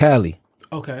dude in Cali.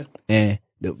 Okay. And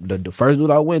the first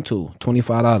dude I went to,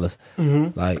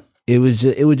 $25. Like it was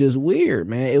just weird,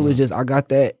 man. It was just, I got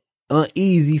that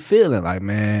uneasy feeling. Like,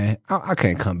 man, I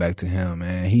can't come back to him,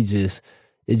 man.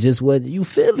 It just what you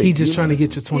feel it. He just trying to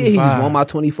get your 25. Yeah, he just want my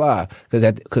 25.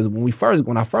 Because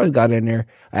when I first got in there,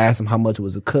 I asked him how much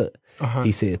was a cut.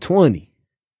 He said 20.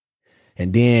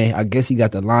 And then I guess he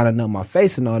got the lining up my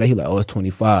face and all that. He like, oh, it's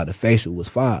 25. The facial was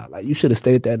 5. Like, you should have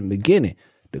stated that in the beginning.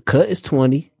 The cut is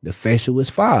 20. The facial is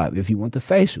 5 if you want the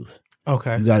facials.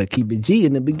 Okay. You got to keep it G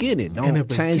in the beginning. Don't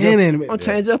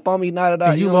change up on me now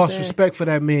that you lost respect for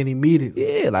that man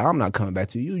immediately. Yeah, like, I'm not coming back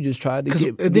to you. You just tried to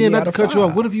get and then not to cut you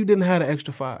off, what if you didn't have the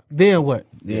extra 5? Then what?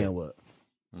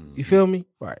 You feel me?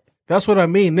 Right. That's what I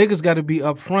mean. Niggas got to be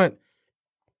upfront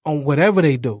on whatever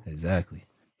they do. Exactly.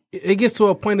 It gets to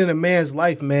a point in a man's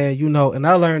life, man, you know, and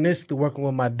I learned this through working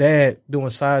with my dad doing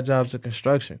side jobs of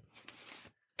construction.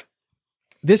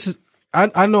 This is,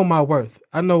 I know my worth.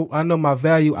 I know my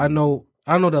value. I know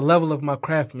the level of my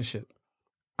craftsmanship.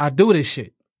 I do this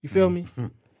shit. You feel me?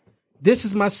 This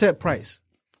is my set price.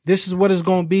 This is what it's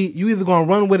going to be. You either going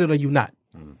to run with it or you not.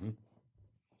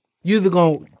 You either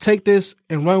going to take this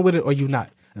and run with it or you not.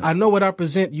 I know what I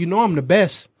present. You know I'm the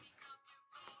best.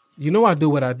 You know I do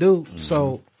what I do.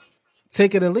 So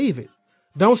take it or leave it.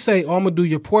 Don't say, oh, I'm going to do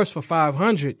your Porsche for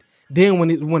 $500. Then when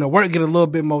the work get a little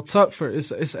bit more tougher,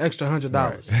 it's an extra $100.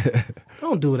 Right.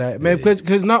 Don't do that, man.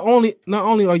 Because not only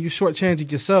are you shortchanging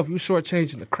yourself, you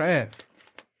shortchanging the craft.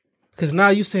 Because now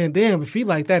you saying, damn, if he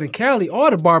like that in Cali, all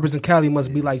the barbers in Cali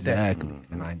must be like that. Exactly.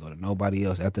 And I ain't going to nobody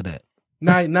else after that.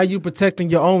 Now you protecting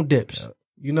your own dips. Yep.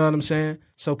 You know what I'm saying?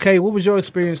 So, Kay, what was your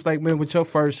experience like, man, with your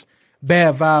first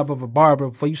bad vibe of a barber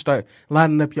before you start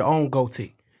lining up your own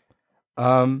goatee?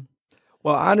 Well,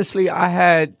 honestly,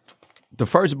 the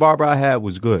first barber I had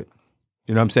was good.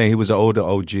 You know what I'm saying? He was an older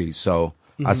OG. So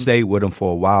I stayed with him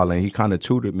for a while, and he kind of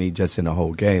tutored me just in the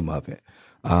whole game of it.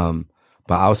 But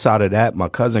outside of that, my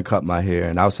cousin cut my hair,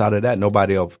 and outside of that,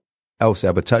 nobody else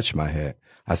ever touched my hair.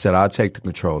 I said, I'll take the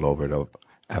control over it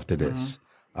after this.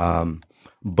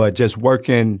 But just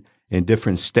working in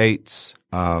different states,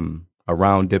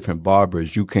 around different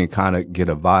barbers, you can kind of get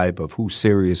a vibe of who's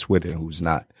serious with it and who's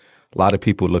not. A lot of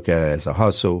people look at it as a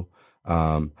hustle.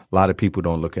 A lot of people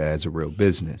don't look at it as a real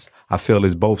business. I feel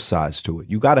there's both sides to it.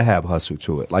 You got to have hustle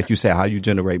to it. Like you said, how you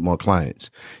generate more clients.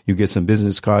 You get some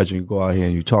business cards and you go out here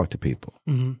and you talk to people.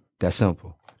 That's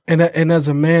simple. And as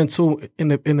a man too, in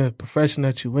the profession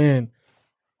that you in,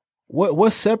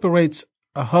 what separates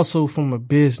a hustle from a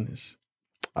business?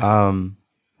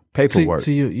 Paperwork.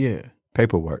 To you, yeah.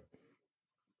 Paperwork.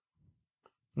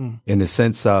 In the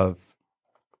sense of,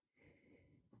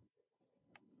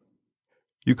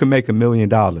 you can make $1 million,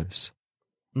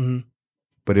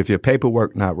 but if your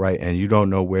paperwork not right and you don't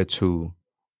know where to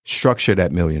structure that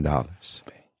 $1 million,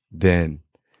 then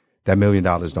that $1 million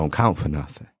don't count for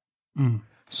nothing.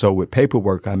 So with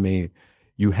paperwork, I mean,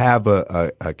 you have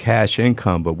a cash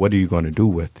income, but what are you going to do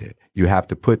with it? You have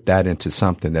to put that into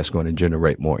something that's going to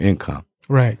generate more income.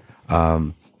 Right.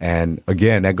 And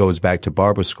again, that goes back to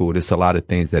barber school. There's a lot of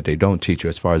things that they don't teach you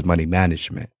as far as money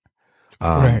management.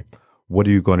 Right. What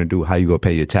are you going to do? How you going to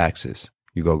pay your taxes?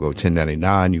 You going to go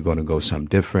 1099? You're going to go something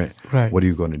different? Right. What are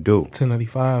you going to do?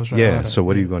 1095s. Right. Yeah. So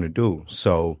what are you going to do?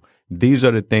 So these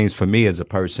are the things for me as a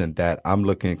person that I'm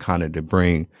looking kind of to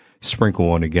bring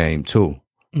sprinkle on the game too.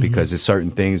 Because there's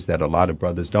certain things that a lot of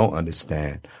brothers don't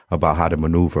understand about how to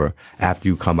maneuver after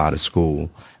you come out of school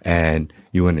and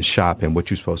you in the shop and what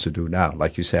you're supposed to do now.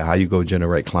 Like you said, how you go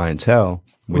generate clientele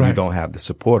when you don't have the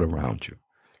support around you.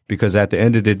 Because at the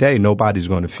end of the day, nobody's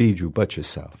going to feed you but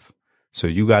yourself. So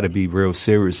you got to be real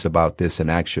serious about this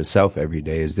and ask yourself every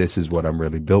day, this is what I'm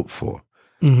really built for?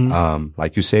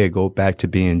 Like you said, go back to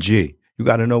being G. You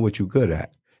got to know what you're good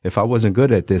at. If I wasn't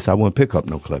good at this, I wouldn't pick up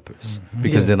no clippers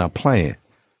because then I'm playing.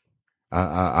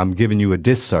 I'm giving you a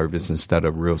disservice instead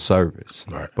of real service.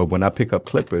 Right. But when I pick up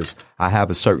clippers, I have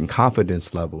a certain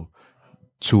confidence level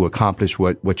to accomplish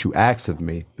what you ask of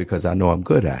me because I know I'm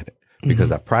good at it.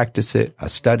 Because I practiced it, I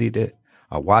studied it,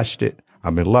 I watched it,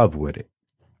 I'm in love with it.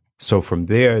 So from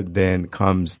there then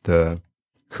comes the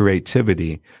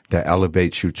creativity that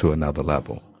elevates you to another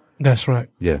level. That's right.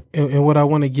 Yeah. And what I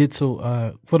want to get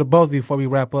to, for the both of you before we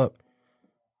wrap up,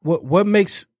 what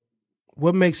makes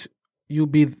you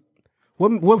be,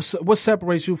 what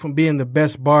separates you from being the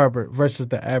best barber versus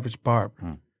the average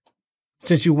barber?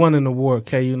 Since you won an award,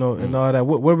 Kay, you know, and all that,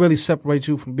 what really separates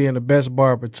you from being the best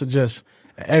barber to just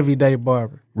an everyday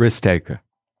barber? Risk taker.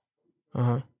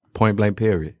 Point blank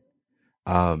period.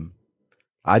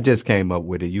 I just came up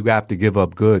with it. You have to give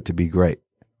up good to be great.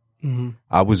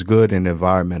 I was good in the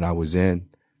environment I was in,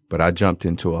 but I jumped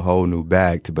into a whole new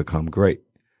bag to become great.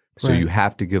 So you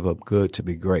have to give up good to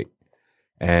be great.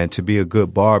 And to be a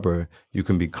good barber, you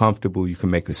can be comfortable, you can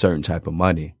make a certain type of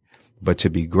money. But to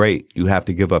be great, you have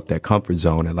to give up that comfort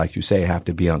zone. And like you say, have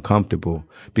to be uncomfortable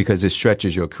because it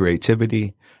stretches your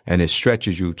creativity and it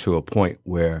stretches you to a point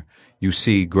where you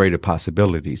see greater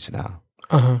possibilities now.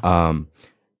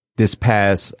 this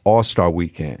past All-Star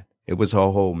weekend. It was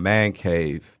a whole man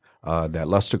cave that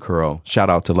Luster Curl, shout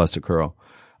out to Luster Curl,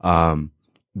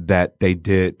 that they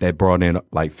did. They brought in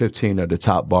like 15 of the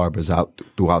top barbers out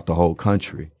throughout the whole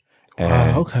country.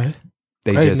 And okay.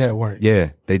 They Great just network.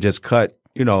 Yeah, they just cut,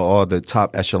 all the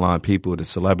top echelon people, the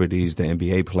celebrities, the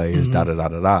NBA players,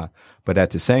 da. But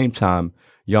at the same time,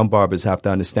 young barbers have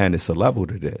to understand it's a level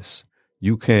to this.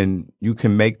 You can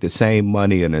make the same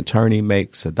money an attorney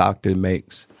makes, a doctor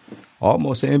makes,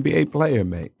 almost an NBA player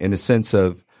make, in the sense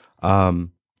of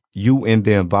you in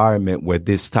the environment where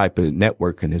this type of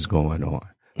networking is going on.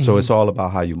 So it's all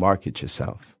about how you market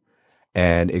yourself.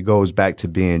 And it goes back to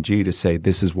B&G to say,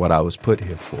 this is what I was put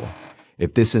here for.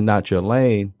 If this is not your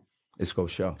lane, it's go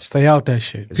show. Stay out that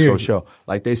shit. It's go show.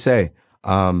 Like they say,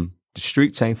 the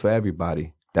streets ain't for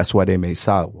everybody. That's why they made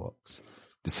sidewalks.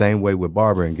 The same way with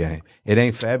barbering game. It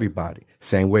ain't for everybody.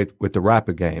 Same way with the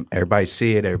rapper game. Everybody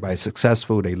see it. Everybody's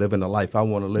successful. They living the life I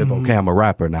want to live. Okay, I'm a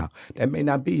rapper now. That may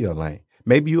not be your lane.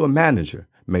 Maybe you're a manager.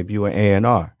 Maybe you're an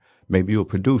A&R. Maybe you're a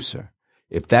producer.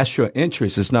 If that's your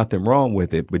interest, there's nothing wrong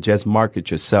with it, but just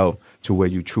market yourself to where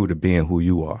you're true to being who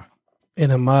you are.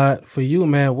 And Ahmad, for you,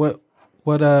 man, what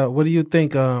do you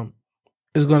think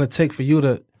is going to take for you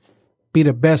to be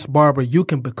the best barber you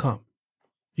can become?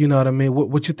 You know what I mean?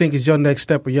 What you think is your next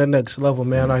step or your next level,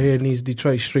 man, out here in these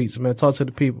Detroit streets, man? Talk to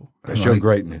the people. That's your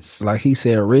greatness. Like he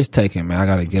said, risk taking, man. I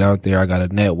got to get out there. I got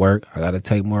to network. I got to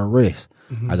take more risks.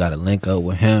 I got to link up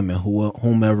with him and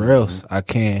whomever else I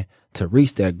can to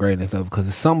reach that greatness level, because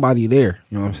there's somebody there.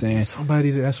 You know what I'm saying?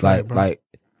 Somebody there. That's right, bro. Like,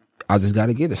 I just got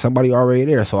to get there. Somebody already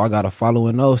there. So I got to follow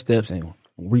in those steps and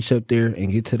reach up there and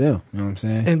get to them. You know what I'm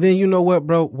saying? And then you know what,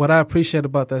 bro? What I appreciate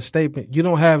about that statement, you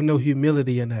don't have no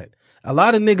humility in that. A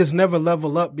lot of niggas never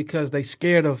level up because they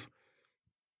scared of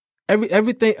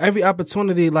everything, every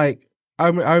opportunity. Like, I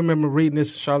remember reading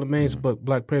this in Charlamagne's book,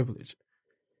 Black Privilege.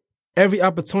 Every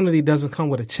opportunity doesn't come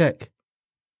with a check.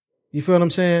 You feel what I'm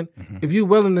saying? If you're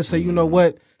willing to say, you know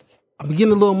what, I'm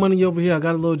getting a little money over here, I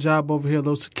got a little job over here, a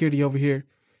little security over here.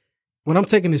 When I'm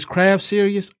taking this craft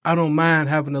serious, I don't mind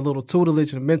having a little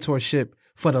tutelage and mentorship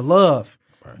for the love.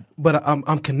 Right. But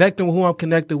I'm connecting with who I'm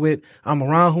connected with, I'm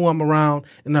around who I'm around,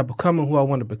 and I'm becoming who I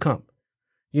want to become.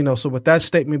 You know, so with that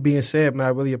statement being said, man, I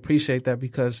really appreciate that,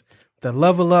 because the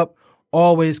level up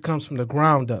always comes from the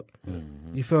ground up.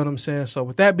 You feel what I'm saying? So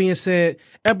with that being said,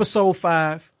 episode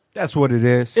 5. That's what it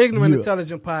is. Ignorant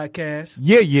Intelligent Podcast.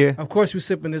 Yeah. Of course, we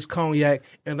sipping this cognac,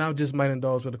 and I just might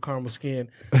indulge with a caramel skin.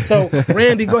 So,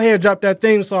 Randy, go ahead and drop that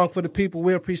theme song for the people.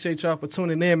 We appreciate y'all for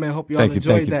tuning in, man. Hope y'all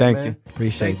enjoyed that, man. Thank you.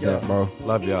 Appreciate that, bro.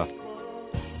 Love y'all.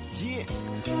 Yeah.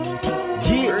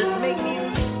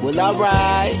 Well, all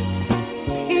right.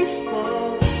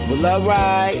 Well, all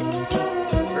right.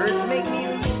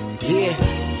 Yeah.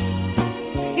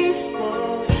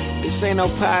 This ain't no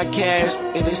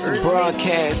podcast, it is a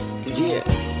broadcast. Yeah.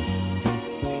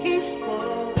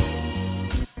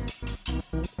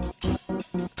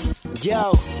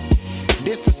 Yo,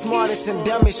 this the smartest and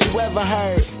dumbest you ever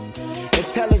heard.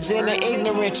 Intelligent and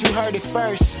ignorant, you heard it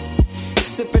first.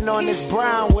 Sipping on this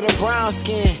brown with a brown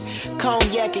skin.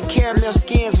 Cognac and caramel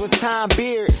skins with time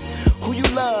beard. Who you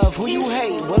love, who you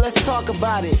hate, well let's talk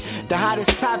about it. The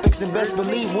hottest topics, and best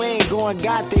believe we ain't going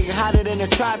gothic. Hotter than the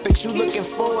tropics, you looking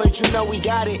forward, you know we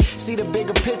got it. See the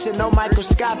bigger picture, no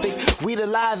microscopic. We the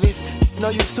livest, know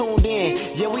you tuned in.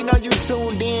 Yeah, we know you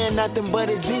tuned in, nothing but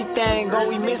a G thing. All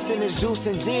we missing is juice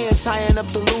and gin, tying up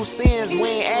the loose ends. We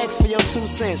ain't asked for your 2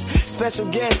 cents. Special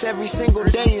guests every single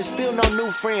day and still no new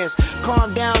friends.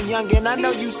 Calm down, youngin', I know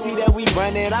you see that we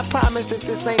running. I promise that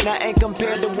this ain't nothing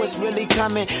compared to what's really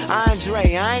coming.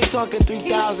 Andre, I ain't talking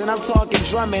 3,000, I'm talking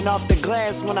drumming off the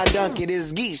glass when I dunk it.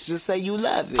 It's geese, just say you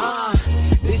love it.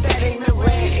 This that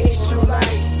ignorant issue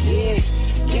like, yeah.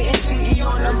 Getting GE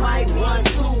on the mic, 1,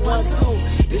 2, 1,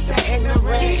 2. This that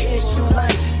ignorant issue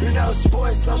like, you know,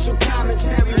 sports, social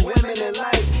commentary, women in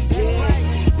life,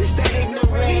 yeah. This that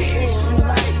ignorant issue